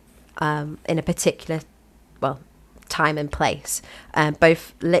listener in a particular, time and place,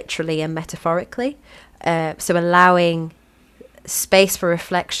 both literally and metaphorically. So allowing space for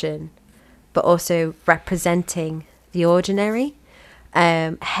reflection, but also representing the ordinary.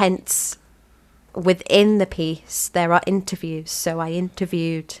 Hence, within the piece, there are interviews. So I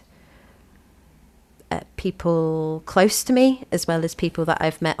interviewed people close to me, as well as people that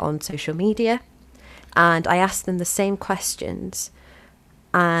I've met on social media. And I asked them the same questions,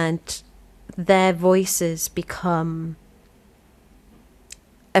 and their voices become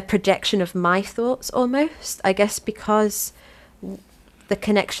a projection of my thoughts almost. I guess because the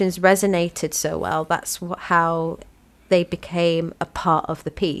connections resonated so well, that's how they became a part of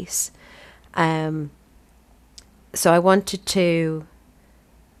the piece. So I wanted to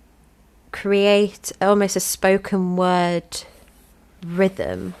create almost a spoken word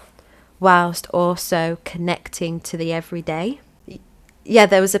rhythm whilst also connecting to the everyday. Yeah,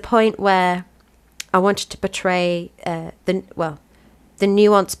 there was a point where I wanted to portray the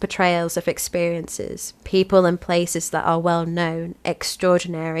nuanced portrayals of experiences, people and places that are well known,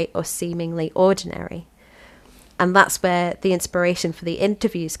 extraordinary or seemingly ordinary. And that's where the inspiration for the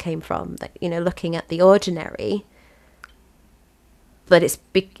interviews came from, that, you know, looking at the ordinary, but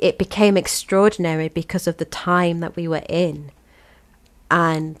it became extraordinary because of the time that we were in.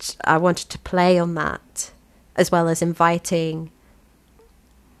 And I wanted to play on that, as well as inviting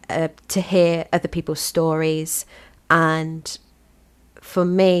to hear other people's stories, and for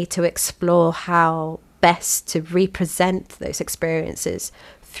me to explore how best to represent those experiences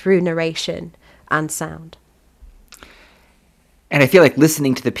through narration and sound. And I feel like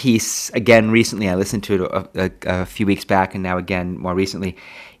listening to the piece again recently, I listened to it a few weeks back and now again more recently,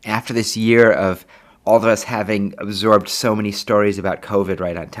 after this year of all of us having absorbed so many stories about COVID,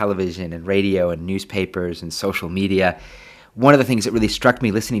 right, on television and radio and newspapers and social media, one of the things that really struck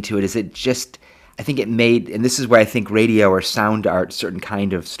me listening to it is I think it made, and this is where I think radio or sound art, certain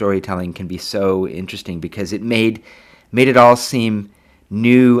kind of storytelling can be so interesting, because it made it all seem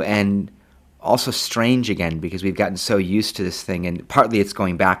new and also strange again, because we've gotten so used to this thing, and partly it's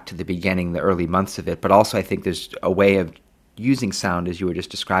going back to the beginning, the early months of it, but also I think there's a way of using sound, as you were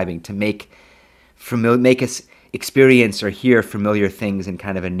just describing, to make us experience or hear familiar things in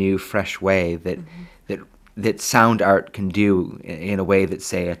kind of a new, fresh way that sound art can do in a way that,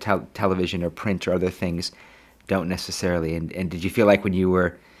 say, a television or print or other things don't necessarily. And did you feel like when you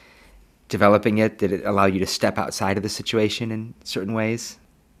were developing it, did it allow you to step outside of the situation in certain ways?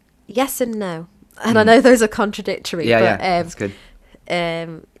 Yes and no. And I know those are contradictory. Yeah, but, that's good.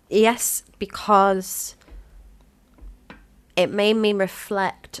 Yes, because it made me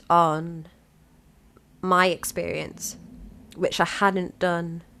reflect on my experience, which I hadn't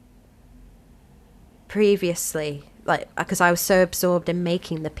done previously, like, because I was so absorbed in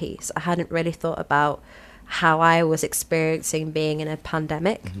making the piece, I hadn't really thought about how I was experiencing being in a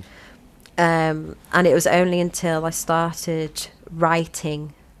pandemic. And it was only until I started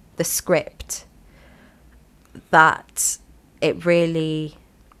writing the script that it really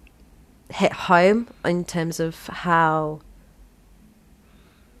hit home in terms of how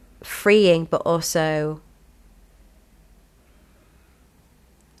freeing but also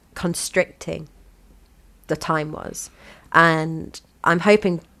constricting the time was. And I'm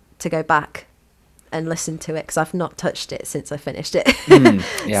hoping to go back and listen to it, because I've not touched it since I finished it.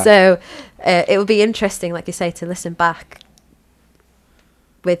 So it will be interesting, like you say, to listen back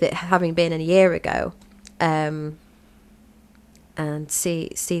with it having been a year ago, and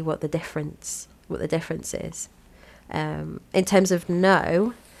see what the difference is. In terms of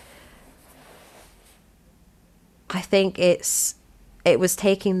no, I think it was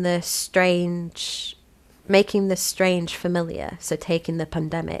taking the strange, making the strange familiar. So taking the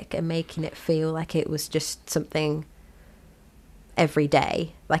pandemic and making it feel like it was just something every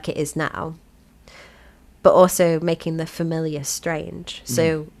day, like it is now, but also making the familiar strange.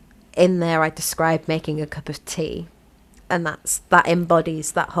 So in there, I described making a cup of tea, and that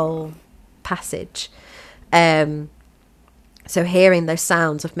embodies that whole passage. So hearing those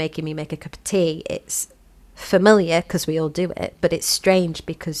sounds of making me make a cup of tea, it's familiar because we all do it, but it's strange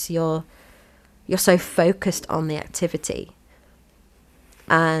because you're so focused on the activity,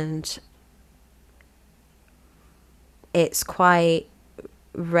 and it's quite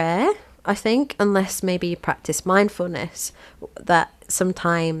rare, I think, unless maybe you practice mindfulness, that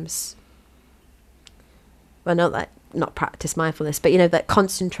sometimes, well, not practice mindfulness, but, you know, that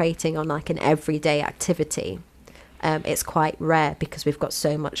concentrating on like an everyday activity, it's quite rare because we've got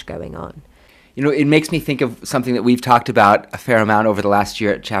so much going on. You know, it makes me think of something that we've talked about a fair amount over the last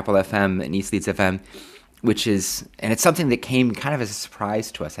year at Chapel FM and East Leeds FM, which is, and it's something that came kind of as a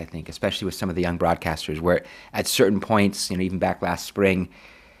surprise to us, I think, especially with some of the young broadcasters, where at certain points, you know, even back last spring,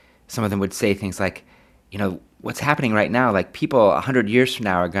 some of them would say things like, you know, what's happening right now, like people 100 years from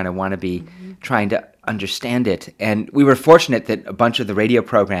now are going to want to be trying to understand it. And we were fortunate that a bunch of the radio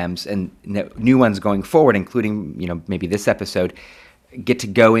programs and new ones going forward, including, you know, maybe this episode, get to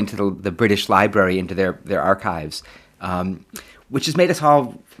go into the British Library, into their archives, which has made us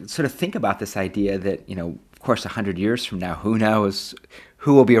all sort of think about this idea that, you know, course, 100 years from now, who knows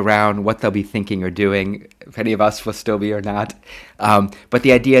who will be around, what they'll be thinking or doing, if any of us will still be or not. But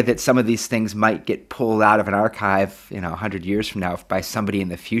the idea that some of these things might get pulled out of an archive, 100 years from now by somebody in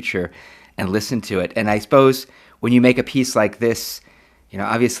the future and listen to it. And I suppose when you make a piece like this,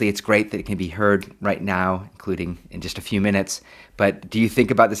 obviously it's great that it can be heard right now, including in just a few minutes. But do you think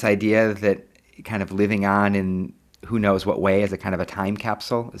about this idea that kind of living on in who knows what way as a kind of a time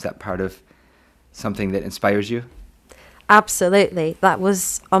capsule? Is that part of something that inspires you? Absolutely. That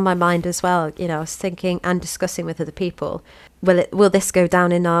was on my mind as well. I was thinking and discussing with other people, will this go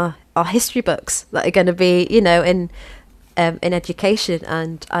down in our history books that are going to be, in education?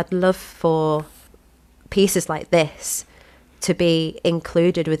 And I'd love for pieces like this to be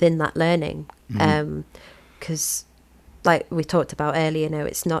included within that learning. Because like we talked about earlier,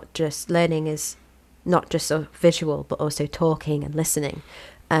 it's not just learning is not just a visual, but also talking and listening.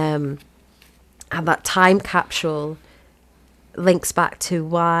 And that time capsule links back to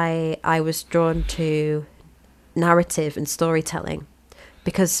why I was drawn to narrative and storytelling,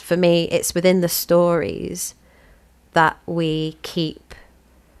 because for me it's within the stories that we keep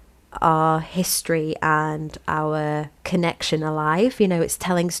our history and our connection alive. It's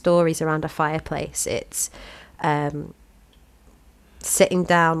telling stories around a fireplace, it's sitting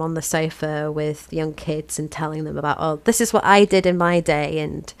down on the sofa with young kids and telling them about, this is what I did in my day.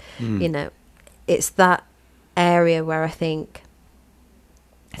 And it's that area where I think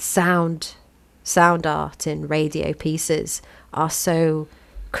sound art and radio pieces are so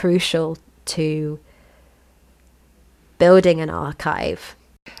crucial to building an archive.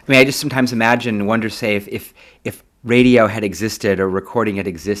 I just sometimes imagine, wonder, say, if radio had existed or recording had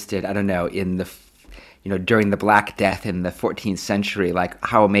existed, I don't know, in the during the Black Death in the 14th century, like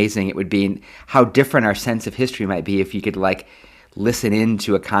how amazing it would be, and how different our sense of history might be if you could listen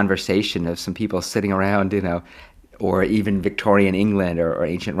into a conversation of some people sitting around, or even Victorian England or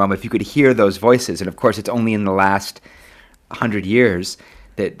ancient Rome, if you could hear those voices. And of course, it's only in the last 100 years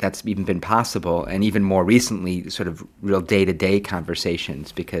that that's even been possible, and even more recently, sort of real day-to-day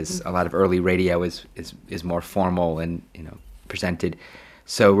conversations, because a lot of early radio is more formal and presented.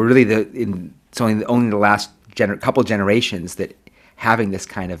 So we're really it's only the last couple generations that having this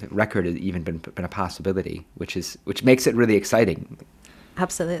kind of record has even been a possibility, which makes it really exciting.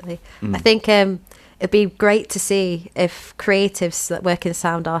 Absolutely. I think it'd be great to see if creatives that work in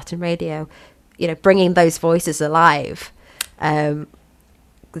sound art and radio, bringing those voices alive,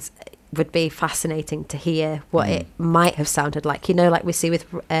 would be fascinating to hear what it might have sounded like. Like we see with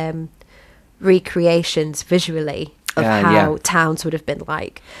recreations visually of how towns would have been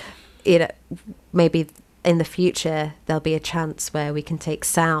like. Maybe in the future there'll be a chance where we can take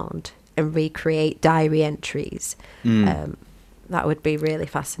sound and recreate diary entries. That would be really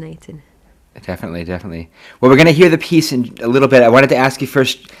fascinating. Definitely. Well, we're going to hear the piece in a little bit. I wanted to ask you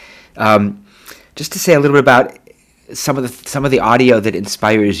first, just to say a little bit about some of the audio that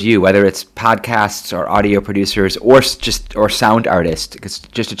inspires you, whether it's podcasts or audio producers or sound artists. It's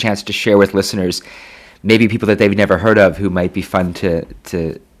just a chance to share with listeners, maybe people that they've never heard of, who might be fun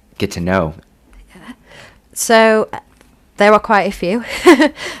to get to know. So there are quite a few.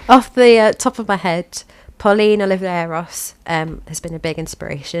 Off the top of my head, Pauline Oliveros has been a big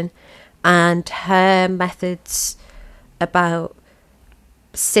inspiration, and her methods about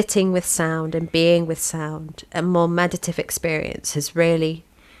sitting with sound and being with sound, a more meditative experience, has really,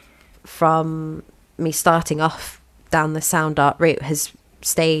 from me starting off down the sound art route, has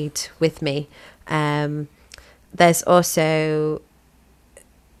stayed with me. There's also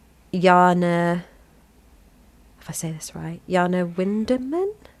Jana, if I say this right, Jana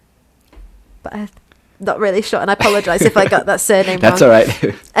Winderman, but I'm not really sure, and I apologise if I got that surname wrong. That's all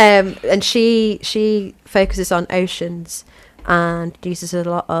right. And she focuses on oceans and uses a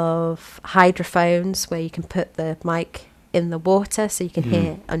lot of hydrophones where you can put the mic in the water so you can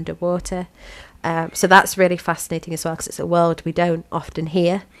hear underwater. So that's really fascinating as well, because it's a world we don't often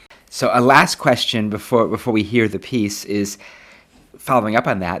hear. So a last question before we hear the piece is, following up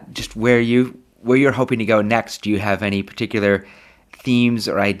on that, just where you're hoping to go next. Do you have any particular themes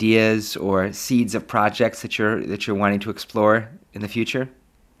or ideas or seeds of projects that you're wanting to explore in the future?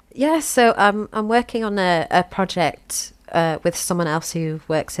 Yeah, so I'm working on a project with someone else who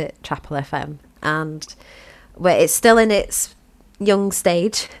works at Chapel FM, and where it's still in its young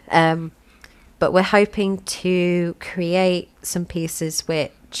stage, but we're hoping to create some pieces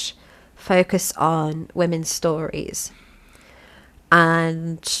which focus on women's stories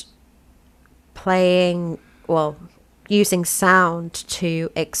and using sound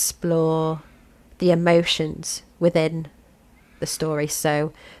to explore the emotions within the story.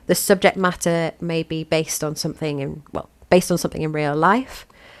 So the subject matter may be based on something in real life,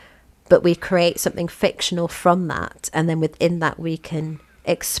 but we create something fictional from that, and then within that we can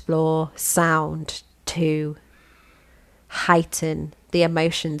explore sound to heighten the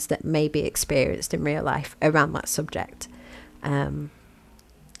emotions that may be experienced in real life around that subject.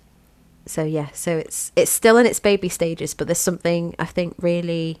 So it's still in its baby stages, but there's something I think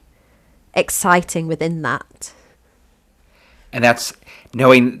really exciting within that. And that's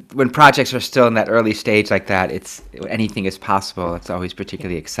knowing when projects are still in that early stage like that, it's anything is possible. It's always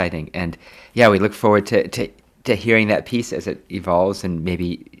particularly exciting. And yeah, we look forward to hearing that piece as it evolves, and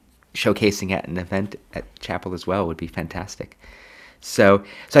maybe showcasing at an event at Chapel as well would be fantastic. So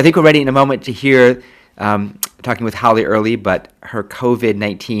I think we're ready in a moment to hear talking with Holly Early, but her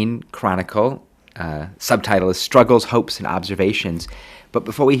COVID-19 chronicle, subtitle is Struggles, Hopes, and Observations. But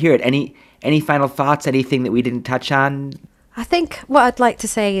before we hear it, any final thoughts, anything that we didn't touch on? I think what I'd like to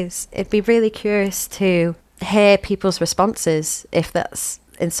say is it'd be really curious to hear people's responses, if that's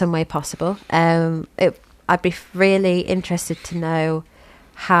in some way possible. I'd be really interested to know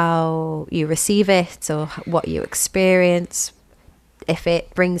how you receive it or what you experience, if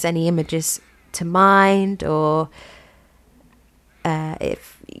it brings any images to mind, or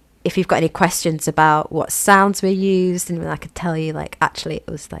if you've got any questions about what sounds were used, and I could tell you, like, actually it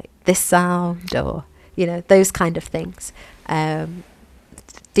was like this sound, or those kind of things. Do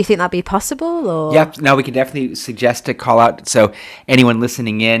you think that'd be possible? Or Yep. No, we can definitely suggest a call out. So anyone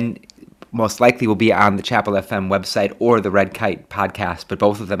listening in most likely will be on the Chapel FM website or the Red Kite podcast, but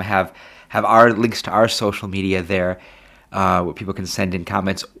both of them have our links to our social media there, where people can send in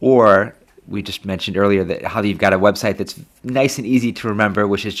comments. Or we just mentioned earlier that Holly, you've got a website that's nice and easy to remember,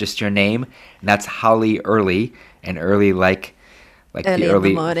 which is just your name, and that's Holly Early, and early like early the in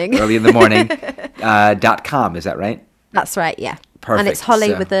the morning. early in the morning .com. Is that right? That's right, yeah. Perfect. And it's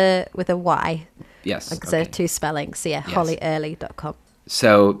Holly with a Y. Yes. Because there are two spellings. So yeah, Yes. hollyearly.com.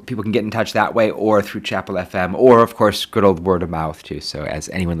 So people can get in touch that way, or through Chapel FM, or of course good old word of mouth too. So as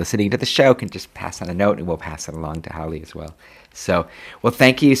anyone listening to the show can just pass on a note, and we'll pass it along to Holly as well. So, well,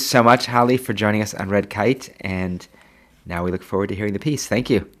 thank you so much, Holly, for joining us on Red Kite, and now we look forward to hearing the piece. Thank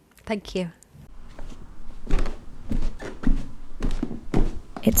you. Thank you.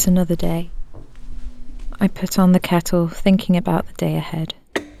 It's another day. I put on the kettle, thinking about the day ahead.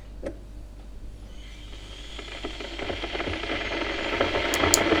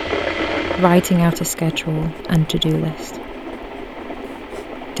 Writing out a schedule and to-do list.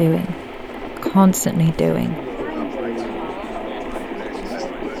 Doing. Constantly doing.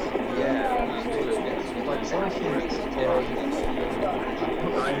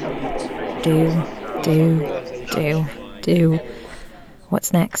 Do.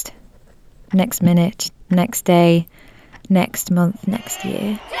 What's next? Next minute, next day, next month, next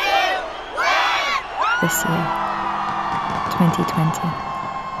year. This year. 2020.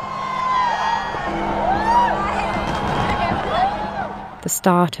 The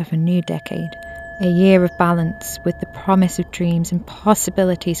start of a new decade, a year of balance with the promise of dreams and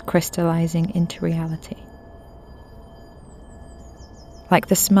possibilities crystallizing into reality. Like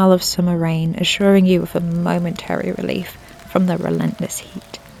the smell of summer rain assuring you of a momentary relief from the relentless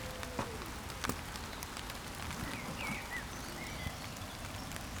heat.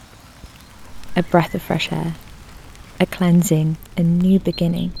 A breath of fresh air, a cleansing, a new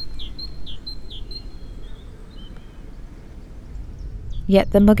beginning.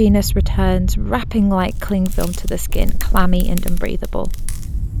 Yet the mugginess returns, wrapping like cling film to the skin, clammy and unbreathable.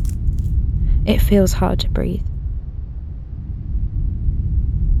 It feels hard to breathe.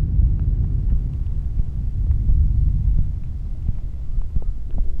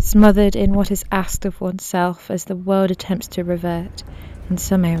 Smothered in what is asked of oneself as the world attempts to revert, in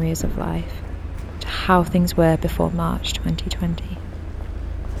some areas of life, to how things were before March 2020.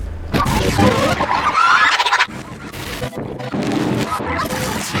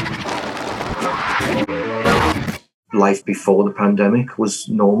 Life before the pandemic was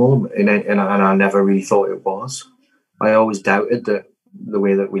normal, and I never really thought it was. I always doubted that the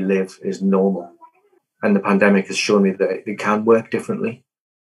way that we live is normal, and the pandemic has shown me that it can work differently.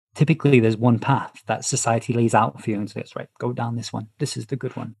 Typically, there's one path that society lays out for you and says, right, go down this one. This is the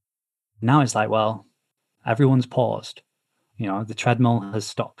good one. Now it's like, well, everyone's paused. The treadmill has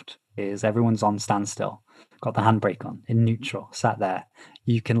stopped. Everyone's on standstill. Got the handbrake on, in neutral, sat there.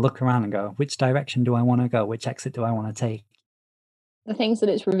 You can look around and go, which direction do I want to go? Which exit do I want to take? The things that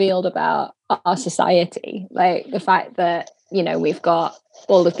it's revealed about our society, like the fact that, we've got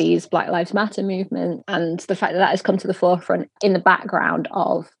all of these Black Lives Matter movement, and the fact that has come to the forefront in the background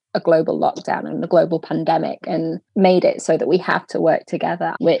of a global lockdown and a global pandemic, and made it so that we have to work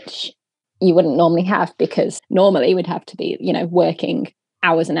together, which you wouldn't normally have, because normally we'd have to be, working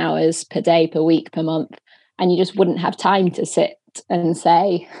hours and hours per day, per week, per month, and you just wouldn't have time to sit and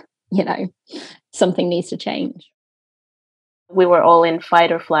say, something needs to change. We were all in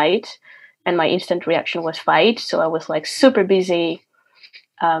fight or flight, and my instant reaction was fight. So I was like super busy,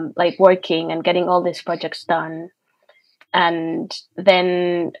 working and getting all these projects done. And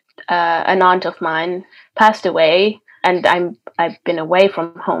then an aunt of mine passed away, and I've been away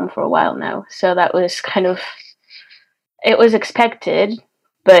from home for a while now. So that was it was expected,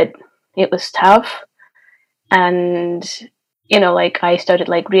 but it was tough. And, I started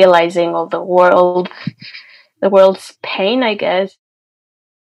realizing all the world's pain, I guess.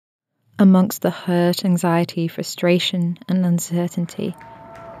 Amongst the hurt, anxiety, frustration, and uncertainty,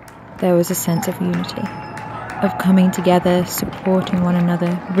 there was a sense of unity, of coming together, supporting one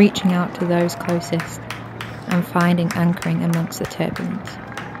another, reaching out to those closest, and finding anchoring amongst the turbulence.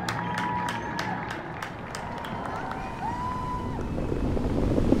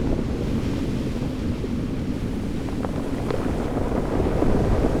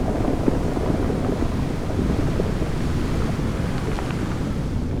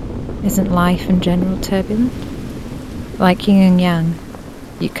 Isn't life in general turbulent? Like yin and yang,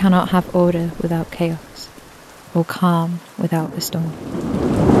 you cannot have order without chaos, or calm without the storm.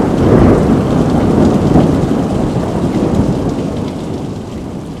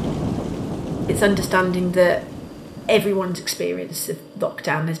 It's understanding that everyone's experience of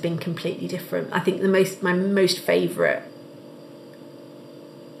lockdown has been completely different. I think my most favourite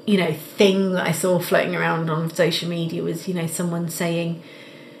thing that I saw floating around on social media was someone saying,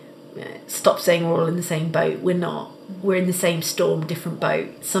 stop saying we're all in the same boat. We're not. We're in the same storm, different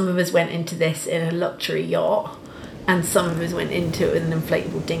boat. Some of us went into this in a luxury yacht, and some of us went into it with an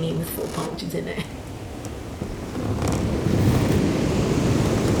inflatable dinghy with 4 punches in it.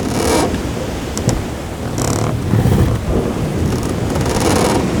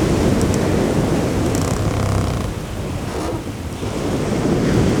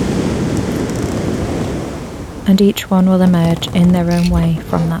 And each one will emerge in their own way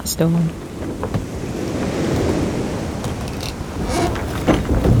from that storm.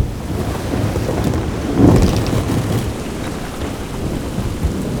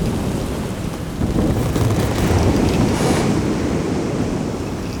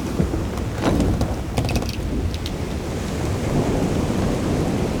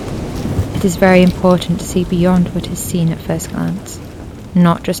 It is very important to see beyond what is seen at first glance,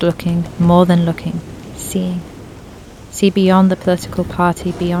 not just looking, more than looking, seeing. See beyond the political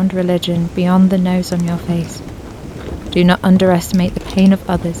party, beyond religion, beyond the nose on your face. Do not underestimate the pain of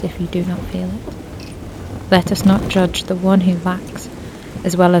others if you do not feel it. Let us not judge the one who lacks,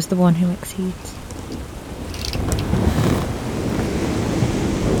 as well as the one who exceeds.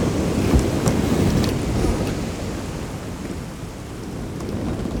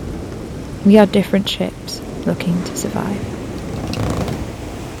 We are different ships looking to survive.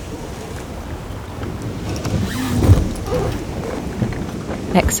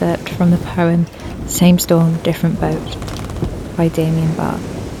 Excerpt from the poem Same Storm, Different Boat by Damien Barr.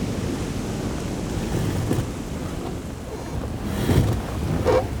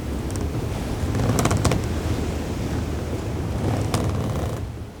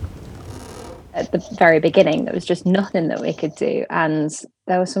 At the very beginning, there was just nothing that we could do. And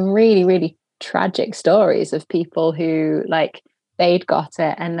there were some really, really tragic stories of people who, they'd got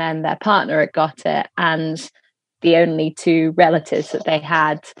it and then their partner had got it, and the only 2 relatives that they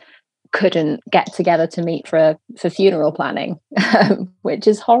had couldn't get together to meet for funeral planning, which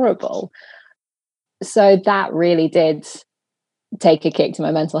is horrible. So that really did take a kick to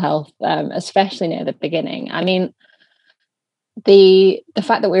my mental health, especially near the beginning. I mean, the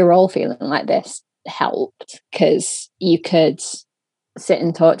fact that we were all feeling like this helped, because you could sit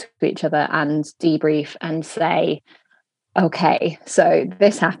and talk to each other and debrief and say, okay, so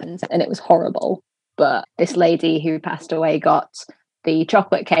this happened and it was horrible, but this lady who passed away got the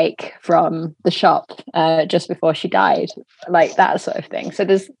chocolate cake from the shop just before she died, that sort of thing. So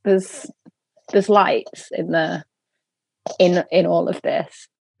there's lights in all of this.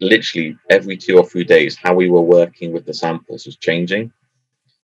 Literally every 2 or 3 days, how we were working with the samples was changing.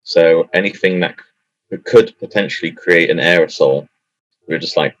 So anything that could potentially create an aerosol, we were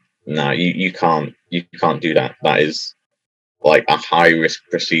just like, no, you can't do that. That is a high risk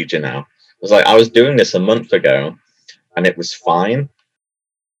procedure now. It was I was doing this a month ago and it was fine,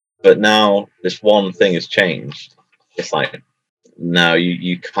 but now this one thing has changed. It's no,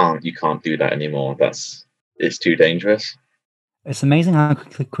 you can't do that anymore. It's too dangerous. It's amazing how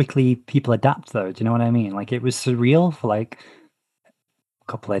quickly people adapt, though. Do you know what I mean? Like, it was surreal for like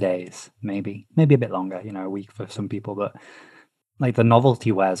a couple of days, maybe a bit longer, a week for some people, but like the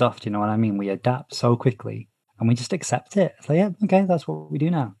novelty wears off. Do you know what I mean? We adapt so quickly and we just accept it. It's like, yeah, okay, that's what we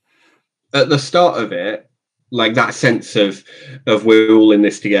do now. At the start of it, like that sense of we're all in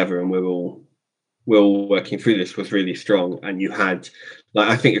this together and we're all working through this was really strong. And you had, like,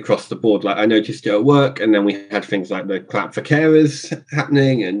 I think across the board, like I noticed it at work, and then we had things like the clap for carers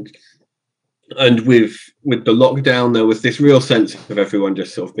happening, and with the lockdown, there was this real sense of everyone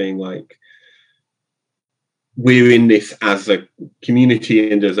just sort of being like, we're in this as a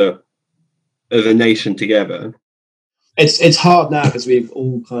community and as a nation together. It's hard now because we've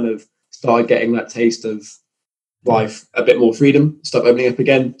all kind of started getting that taste of life, a bit more freedom, stuff opening up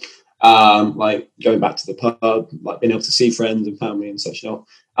again. Like going back to the pub, like being able to see friends and family and such not.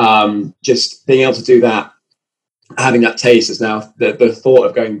 Just being able to do that, having that taste is now the thought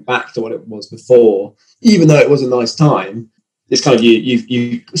of going back to what it was before, even though it was a nice time. It's kind of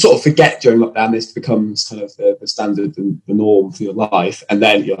you sort of forget during lockdown. This becomes kind of the standard and the norm for your life, and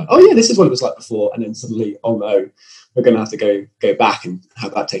then you're like, oh yeah, this is what it was like before, and then suddenly, oh no, we're going to have to go back and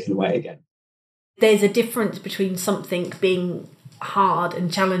have that taken away again. There's a difference between something being hard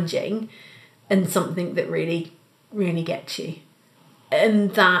and challenging and something that really, really gets you.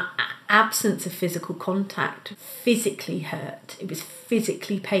 And that absence of physical contact physically hurt. It was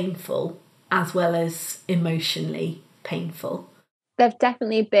physically painful as well as emotionally painful. There've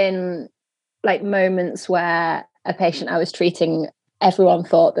definitely been like moments where a patient I was treating, everyone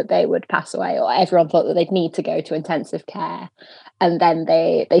thought that they would pass away, or everyone thought that they'd need to go to intensive care. And then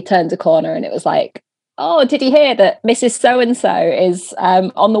they turned a corner and it was like, oh, did you hear that Mrs. So-and-so is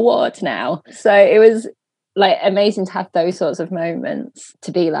on the ward now? So it was like amazing to have those sorts of moments,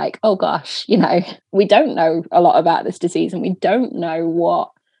 to be like, oh gosh, we don't know a lot about this disease and we don't know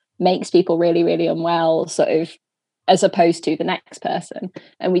what makes people really, really unwell, sort of as opposed to the next person.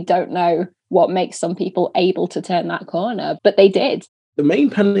 And we don't know what makes some people able to turn that corner, but they did. The main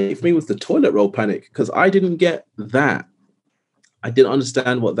panic for me was the toilet roll panic, because I didn't get that. I didn't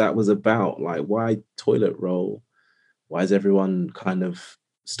understand what that was about. Like, why toilet roll? Why is everyone kind of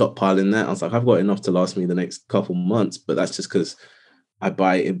stockpiling that? I was like, I've got enough to last me the next couple months, but that's just because I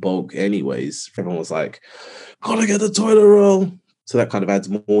buy it in bulk anyways. Everyone was like, gotta get the toilet roll. So that kind of adds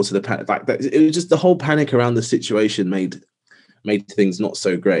more to the panic. Like that, it was just the whole panic around the situation made things not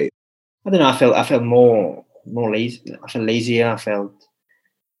so great. I don't know. I felt more lazy. I felt lazier. I felt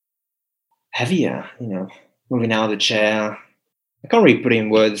heavier. Moving out of the chair. I can't really put it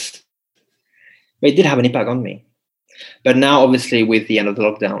in words, but it did have an impact on me. But now, obviously, with the end of the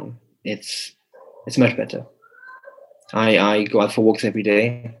lockdown, it's much better. I go out for walks every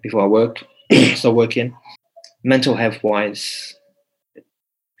day before I start working. Mental health-wise,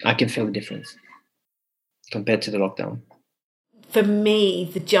 I can feel the difference compared to the lockdown. For me,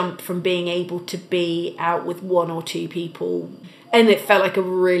 the jump from being able to be out with one or two people, and it felt like a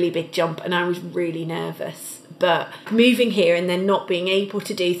really big jump, and I was really nervous. But moving here and then not being able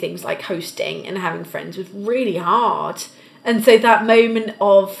to do things like hosting and having friends was really hard. And so that moment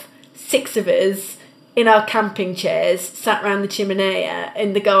of 6 of us in our camping chairs, sat around the chimney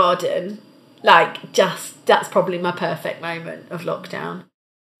in the garden, that's probably my perfect moment of lockdown.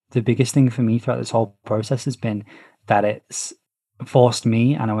 The biggest thing for me throughout this whole process has been that it's forced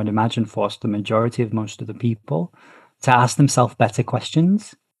me, and I would imagine forced the majority of most of the people, to ask themselves better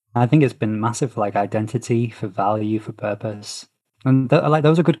questions. I think it's been massive for identity, for value, for purpose. And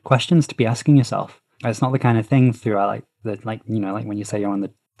those are good questions to be asking yourself. It's not the kind of thing throughout when you say you're on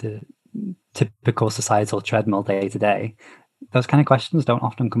the typical societal treadmill day to day. Those kind of questions don't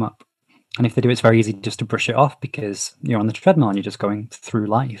often come up. And if they do, it's very easy just to brush it off because you're on the treadmill and you're just going through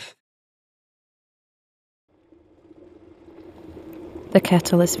life. The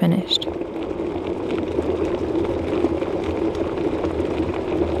kettle is finished.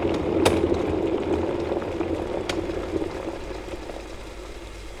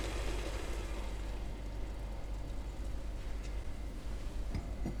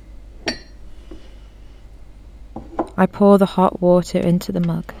 I pour the hot water into the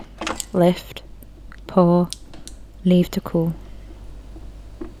mug. Lift, pour, leave to cool.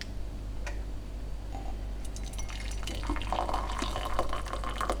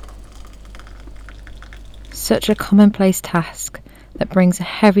 Such a commonplace task that brings a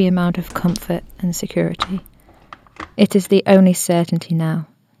heavy amount of comfort and security. It is the only certainty now,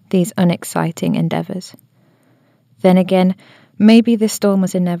 these unexciting endeavours. Then again, maybe this storm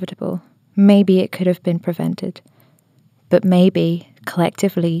was inevitable. Maybe it could have been prevented. But maybe,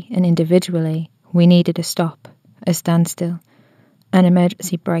 collectively and individually, we needed a stop, a standstill, An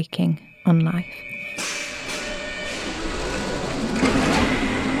emergency braking on life.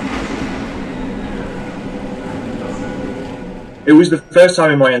 It was the first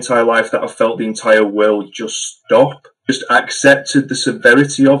time in my entire life that I felt the entire world just stop, just accepted the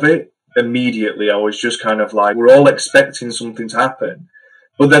severity of it immediately. I was just kind of like, we're all expecting something to happen.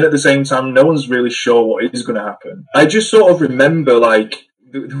 But then at the same time, no one's really sure what is going to happen. I just sort of remember like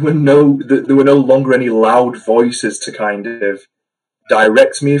there were no longer any loud voices to kind of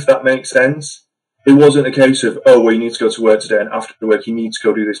direct me, if that makes sense. It wasn't a case of, oh, well, you need to go to work today, and after work you need to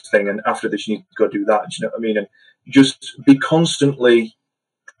go do this thing, and after this you need to go do that. Do you know what I mean? And just be constantly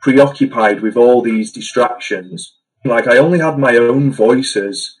preoccupied with all these distractions. Like, I only had my own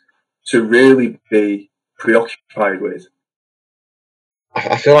voices to really be preoccupied with.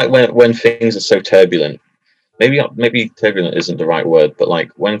 I feel like when things are so turbulent, maybe turbulent isn't the right word, but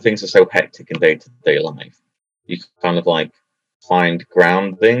like when things are so hectic in day-to-day life, you kind of like find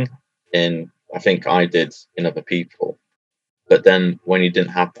grounding in, I think I did, in other people. But then when you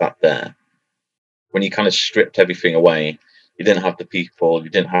didn't have that there, when you kind of stripped everything away, you didn't have the people, you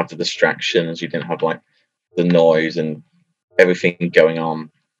didn't have the distractions, you didn't have like the noise and everything going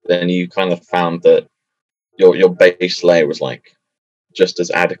on, then you kind of found that your base layer was like just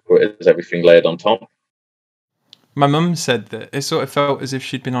as adequate as everything layered on top. My mum said that it sort of felt as if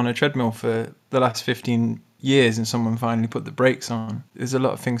she'd been on a treadmill for the last 15 years and someone finally put the brakes on. There's a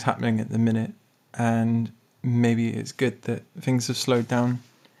lot of things happening at the minute, and maybe it's good that things have slowed down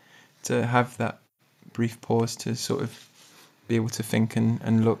to have that brief pause to sort of be able to think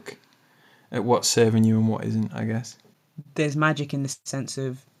and look at what's serving you and what isn't, I guess. There's magic in the sense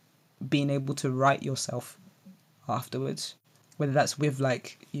of being able to write yourself afterwards, whether that's with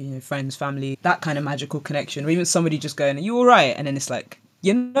like, you know, friends, family, that kind of magical connection, or even somebody just going, are you all right? And then it's like,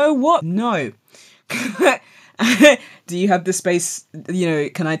 you know what? No. Do you have the space? You know,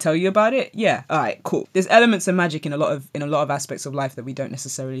 can I tell you about it? Yeah. All right, cool. There's elements of magic in a lot of aspects of life that we don't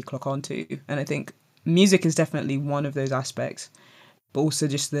necessarily clock onto. And I think music is definitely one of those aspects, but also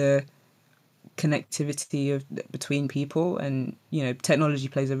just the connectivity between people, and, you know, technology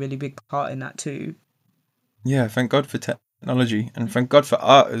plays a really big part in that too. Yeah, thank God for technology, and thank God for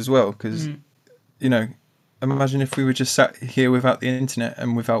art as well, because, you know, imagine if we were just sat here without the internet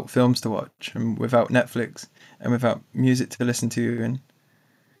and without films to watch and without Netflix and without music to listen to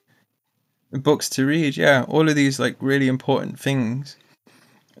and books to read. Yeah, all of these like really important things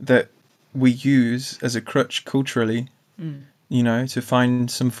that we use as a crutch culturally, you know, to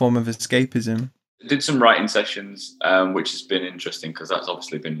find some form of escapism. Did some writing sessions, which has been interesting because that's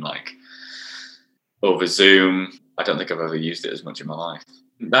obviously been like over Zoom. I don't think I've ever used it as much in my life.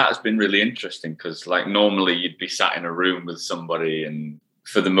 That has been really interesting because, like, normally you'd be sat in a room with somebody, and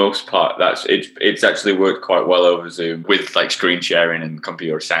for the most part, it's actually worked quite well over Zoom with like screen sharing and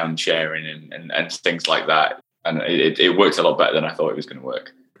computer sound sharing and things like that. And it worked a lot better than I thought it was going to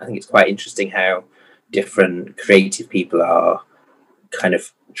work. I think it's quite interesting how different creative people are kind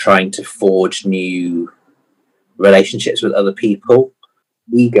of trying to forge new relationships with other people.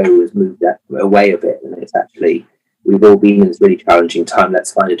 Ego has moved away a bit, and it's actually, we've all been in this really challenging time.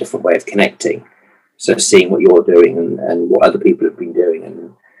 Let's find a different way of connecting. So seeing what you're doing and what other people have been doing,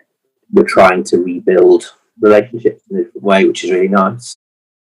 and we're trying to rebuild relationships in a different way, which is really nice.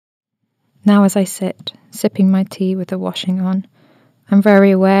 Now as I sit, sipping my tea with the washing on, I'm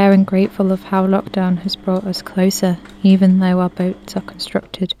very aware and grateful of how lockdown has brought us closer, even though our boats are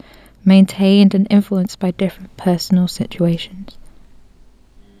constructed, maintained and influenced by different personal situations.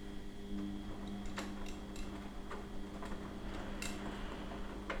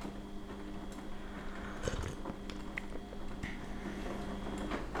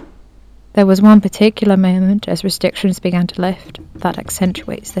 There was one particular moment as restrictions began to lift that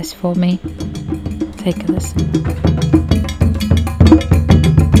accentuates this for me. Take a listen.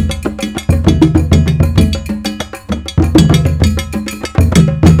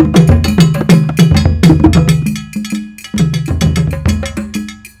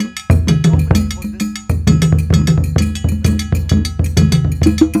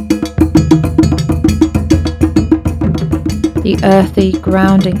 The earthy,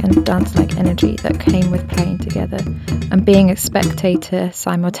 grounding and dance-like energy that came with playing together and being a spectator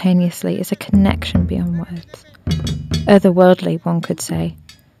simultaneously is a connection beyond words. Otherworldly, one could say.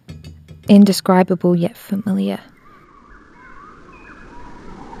 Indescribable yet familiar.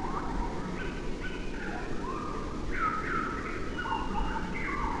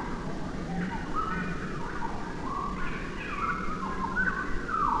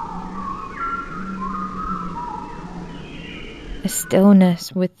 A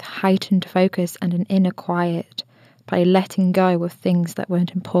stillness with heightened focus and an inner quiet, by letting go of things that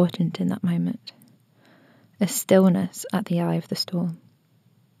weren't important in that moment. A stillness at the eye of the storm.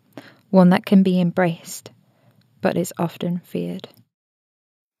 One that can be embraced, but is often feared.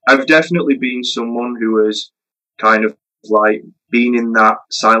 I've definitely been someone who has kind of like been in that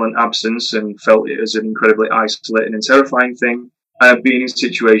silent absence and felt it as an incredibly isolating and terrifying thing. I've been in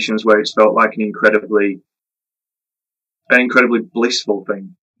situations where it's felt like an incredibly blissful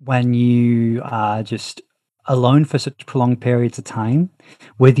thing. When you are just alone for such prolonged periods of time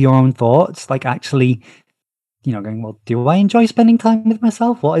with your own thoughts, like actually, going, well, do I enjoy spending time with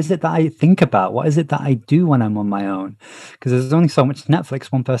myself? What is it that I think about? What is it that I do when I'm on my own? Because there's only so much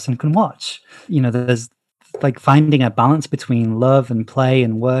Netflix one person can watch. There's like finding a balance between love and play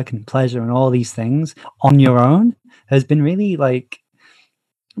and work and pleasure and all these things on your own has been really like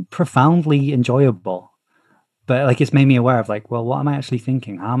profoundly enjoyable. But like it's made me aware of like, well, what am I actually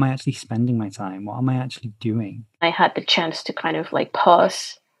thinking? How am I actually spending my time? What am I actually doing? I had the chance to kind of like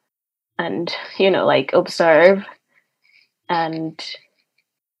pause and, like observe and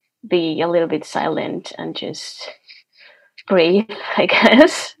be a little bit silent and just breathe, I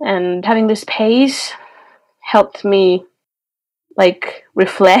guess. And having this pace helped me like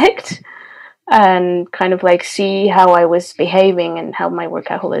reflect and kind of like see how I was behaving and how my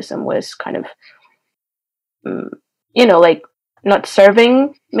workaholism was kind of like not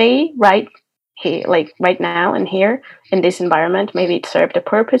serving me right here, like right now and here in this environment. Maybe it served a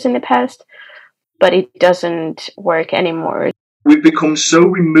purpose in the past, but it doesn't work anymore. We've become so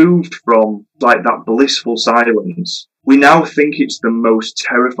removed from like that blissful silence. We now think it's the most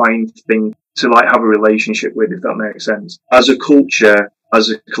terrifying thing to like have a relationship with, if that makes sense. As a culture, as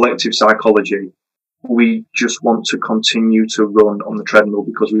a collective psychology, we just want to continue to run on the treadmill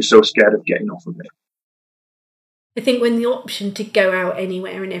because we're so scared of getting off of it. I think when the option to go out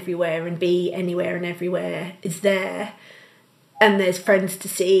anywhere and everywhere and be anywhere and everywhere is there, and there's friends to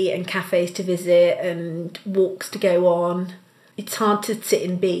see and cafes to visit and walks to go on, it's hard to sit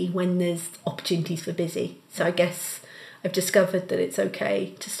and be when there's opportunities for busy. So I guess I've discovered that it's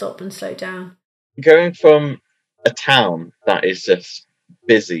okay to stop and slow down. Going from a town that is just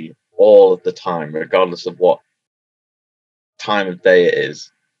busy all of the time, regardless of what time of day it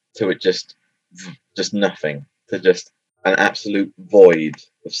is, to it just nothing, to just an absolute void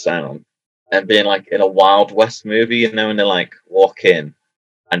of sound, and being like in a Wild West movie, and they like walk in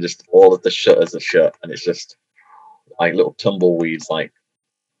and just all of the shutters are shut and it's just like little tumbleweeds like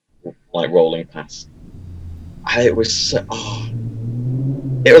rolling past. And it was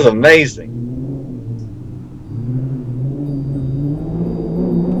it was amazing.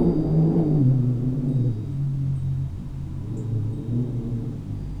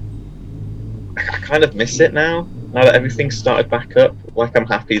 I kind of miss it now that everything's started back up. Like, I'm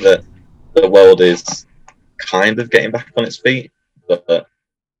happy that the world is kind of getting back on its feet, but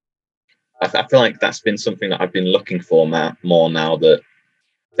I feel like that's been something that I've been looking for more now that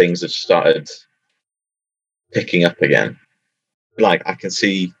things have started picking up again. Like, I can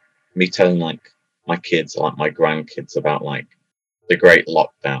see me telling like my kids, like my grandkids, about like the great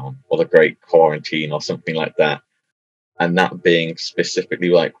lockdown or the great quarantine or something like that, and that being specifically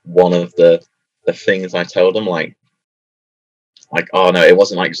like one of the things I tell them, like, oh no, it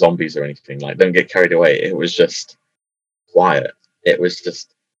wasn't like zombies or anything, like, don't get carried away. It was just quiet. It was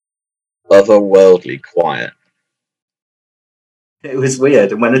just otherworldly quiet. It was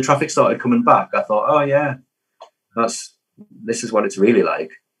weird. And when the traffic started coming back, I thought, oh yeah, this is what it's really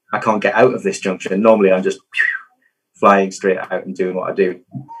like. I can't get out of this junction. Normally I'm just flying straight out and doing what I do.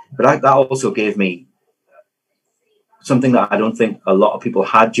 But that also gave me something that I don't think a lot of people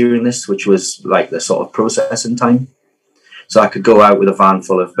had during this, which was like the sort of processing time. So I could go out with a van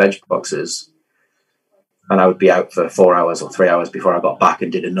full of veg boxes and I would be out for 4 hours or 3 hours before I got back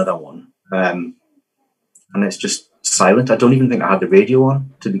and did another one. And it's just silent. I don't even think I had the radio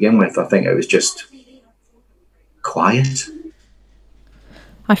on to begin with. I think it was just quiet.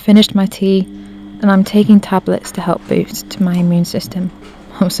 I finished my tea and I'm taking tablets to help boost my immune system.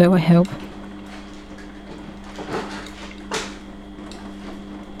 Or so I hope.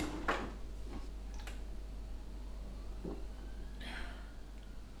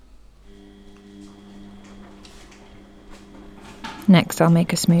 Next, I'll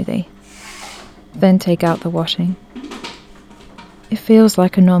make a smoothie. Then take out the washing. It feels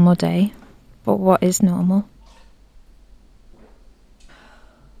like a normal day, but what is normal?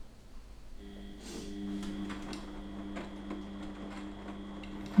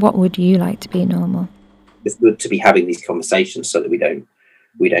 What would you like to be normal? It's good to be having these conversations so that we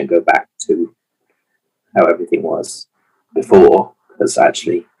don't go back to how everything was before, because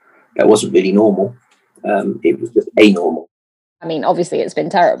actually that wasn't really normal. It was just a normal. I mean, obviously it's been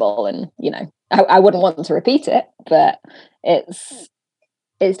terrible, and I wouldn't want to repeat it, but it's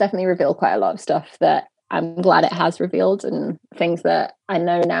definitely revealed quite a lot of stuff that I'm glad it has revealed, and things that I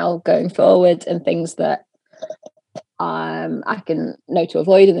know now going forward, and things that I can know to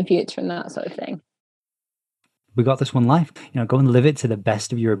avoid in the future, and that sort of thing. We got this one life. Go and live it to the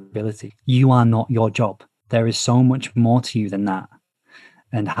best of your ability. You are not your job. There is so much more to you than that.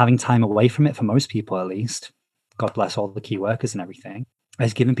 And having time away from it, for most people at least, God bless all the key workers and everything,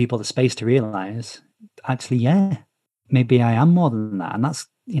 has given people the space to realize, actually, yeah, maybe I am more than that. And that's,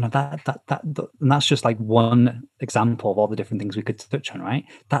 and that's just like one example of all the different things we could touch on, right?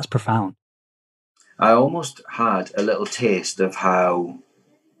 That's profound. I almost had a little taste of how,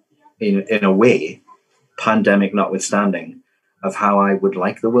 in a way, pandemic notwithstanding, of how I would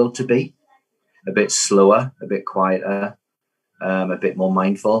like the world to be. A bit slower, a bit quieter, a bit more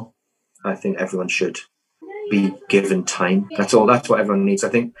mindful. I think everyone should be given time. That's all. That's what everyone needs. I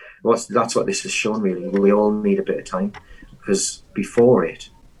think that's what this has shown, really. We all need a bit of time, because before it,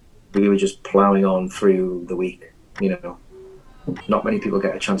 we were just ploughing on through the week. Not many people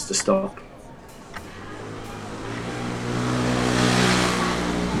get a chance to stop.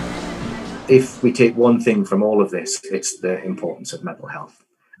 If we take one thing from all of this, it's the importance of mental health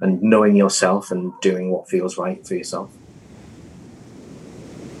and knowing yourself and doing what feels right for yourself.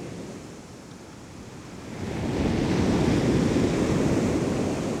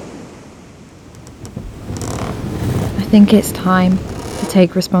 I think it's time to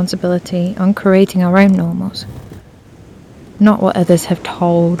take responsibility on creating our own normals. Not what others have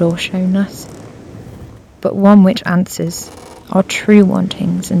told or shown us, but one which answers our true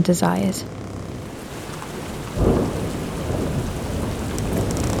wantings and desires.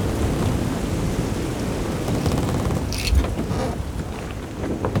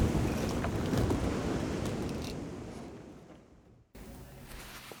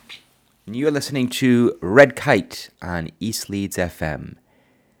 You're listening to Red Kite on East Leeds FM.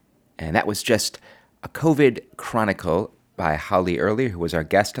 And that was just a COVID chronicle by Holly Early, who was our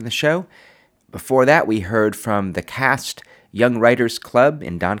guest on the show. Before that, we heard from the Cast Young Writers Club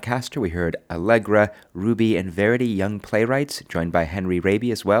in Doncaster. We heard Allegra, Ruby, and Verity, young playwrights, joined by Henry Raby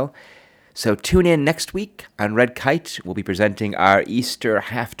as well. So tune in next week on Red Kite. We'll be presenting our Easter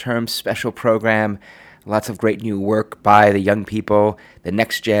half-term special program. Lots of great new work by the young people, the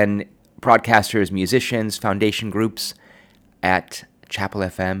next-gen broadcasters, musicians, foundation groups at Chapel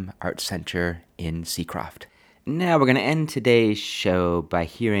FM Arts Center in Seacroft. Now we're going to end today's show by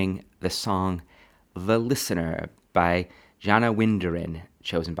hearing the song The Listener by Jana Winderin,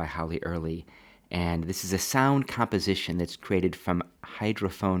 chosen by Holly Early. And this is a sound composition that's created from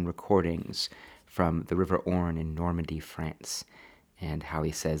hydrophone recordings from the River Orne in Normandy, France. And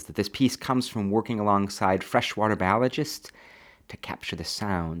Holly says that this piece comes from working alongside freshwater biologists to capture the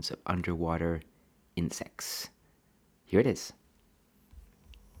sounds of underwater insects. Here it is.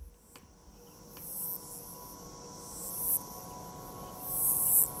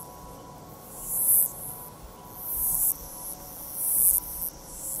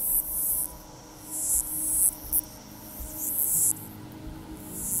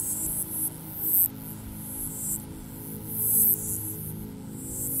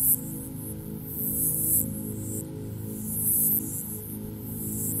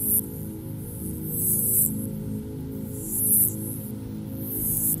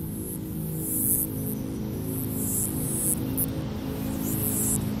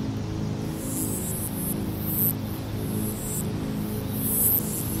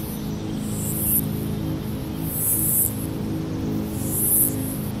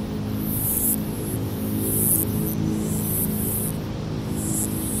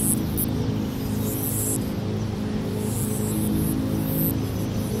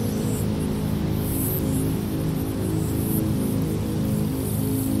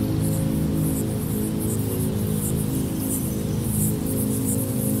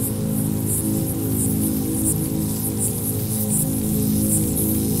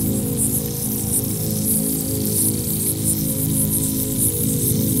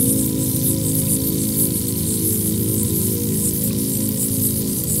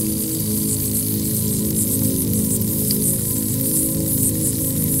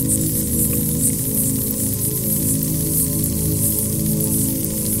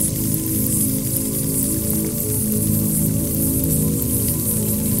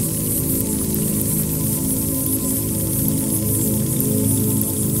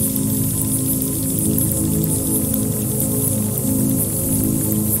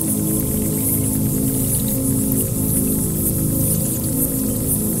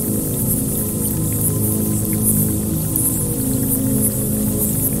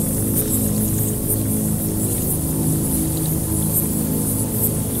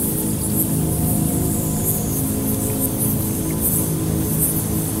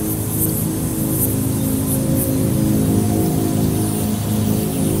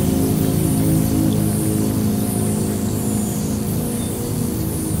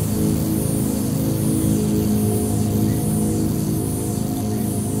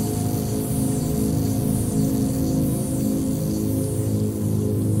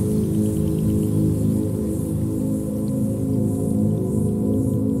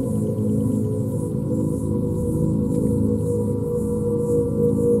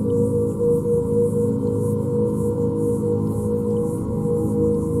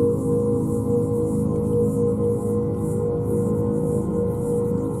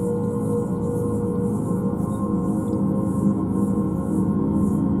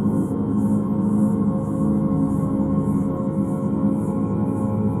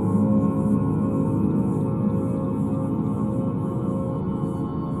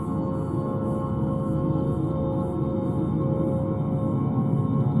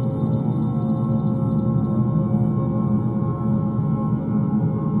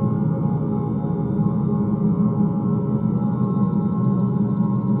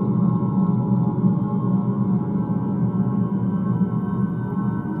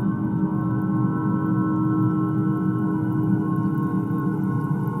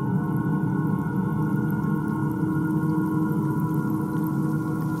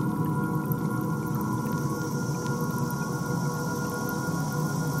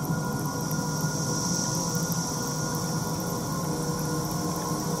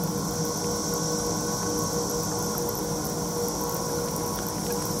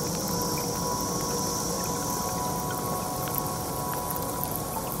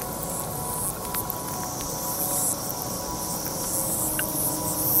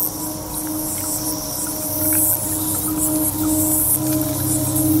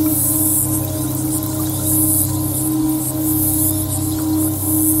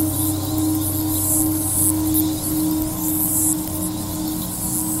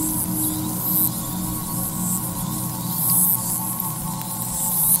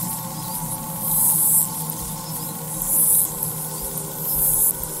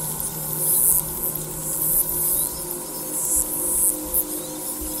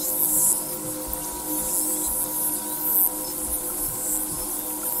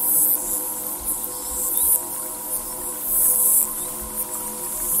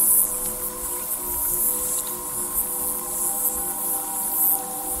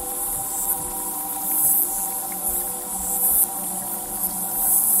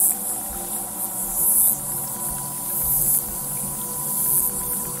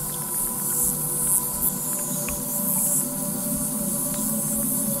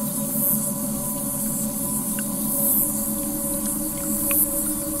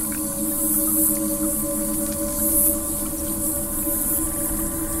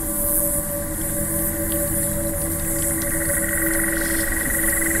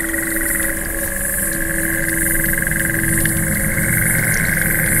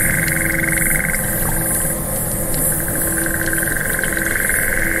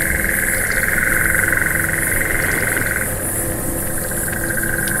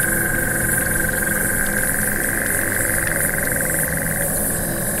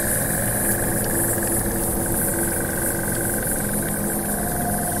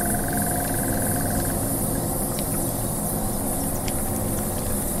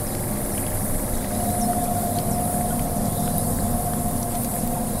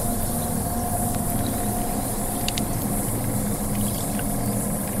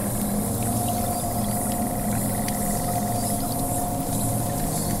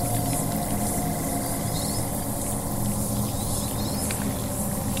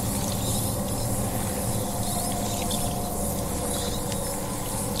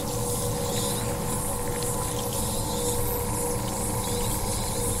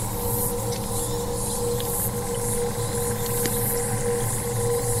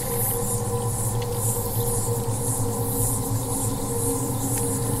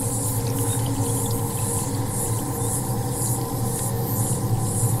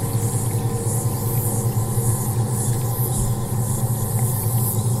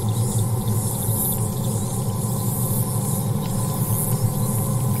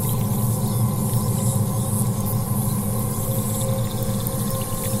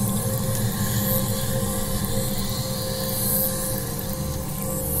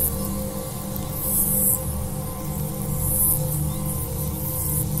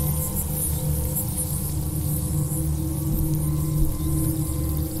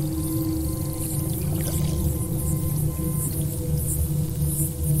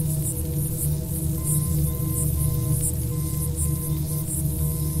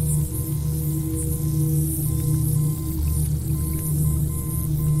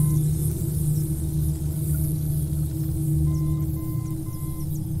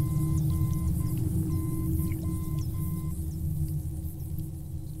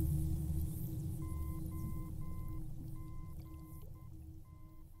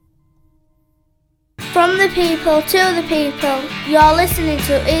 From the people to the people, you're listening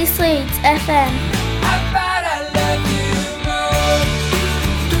to East Leeds FM.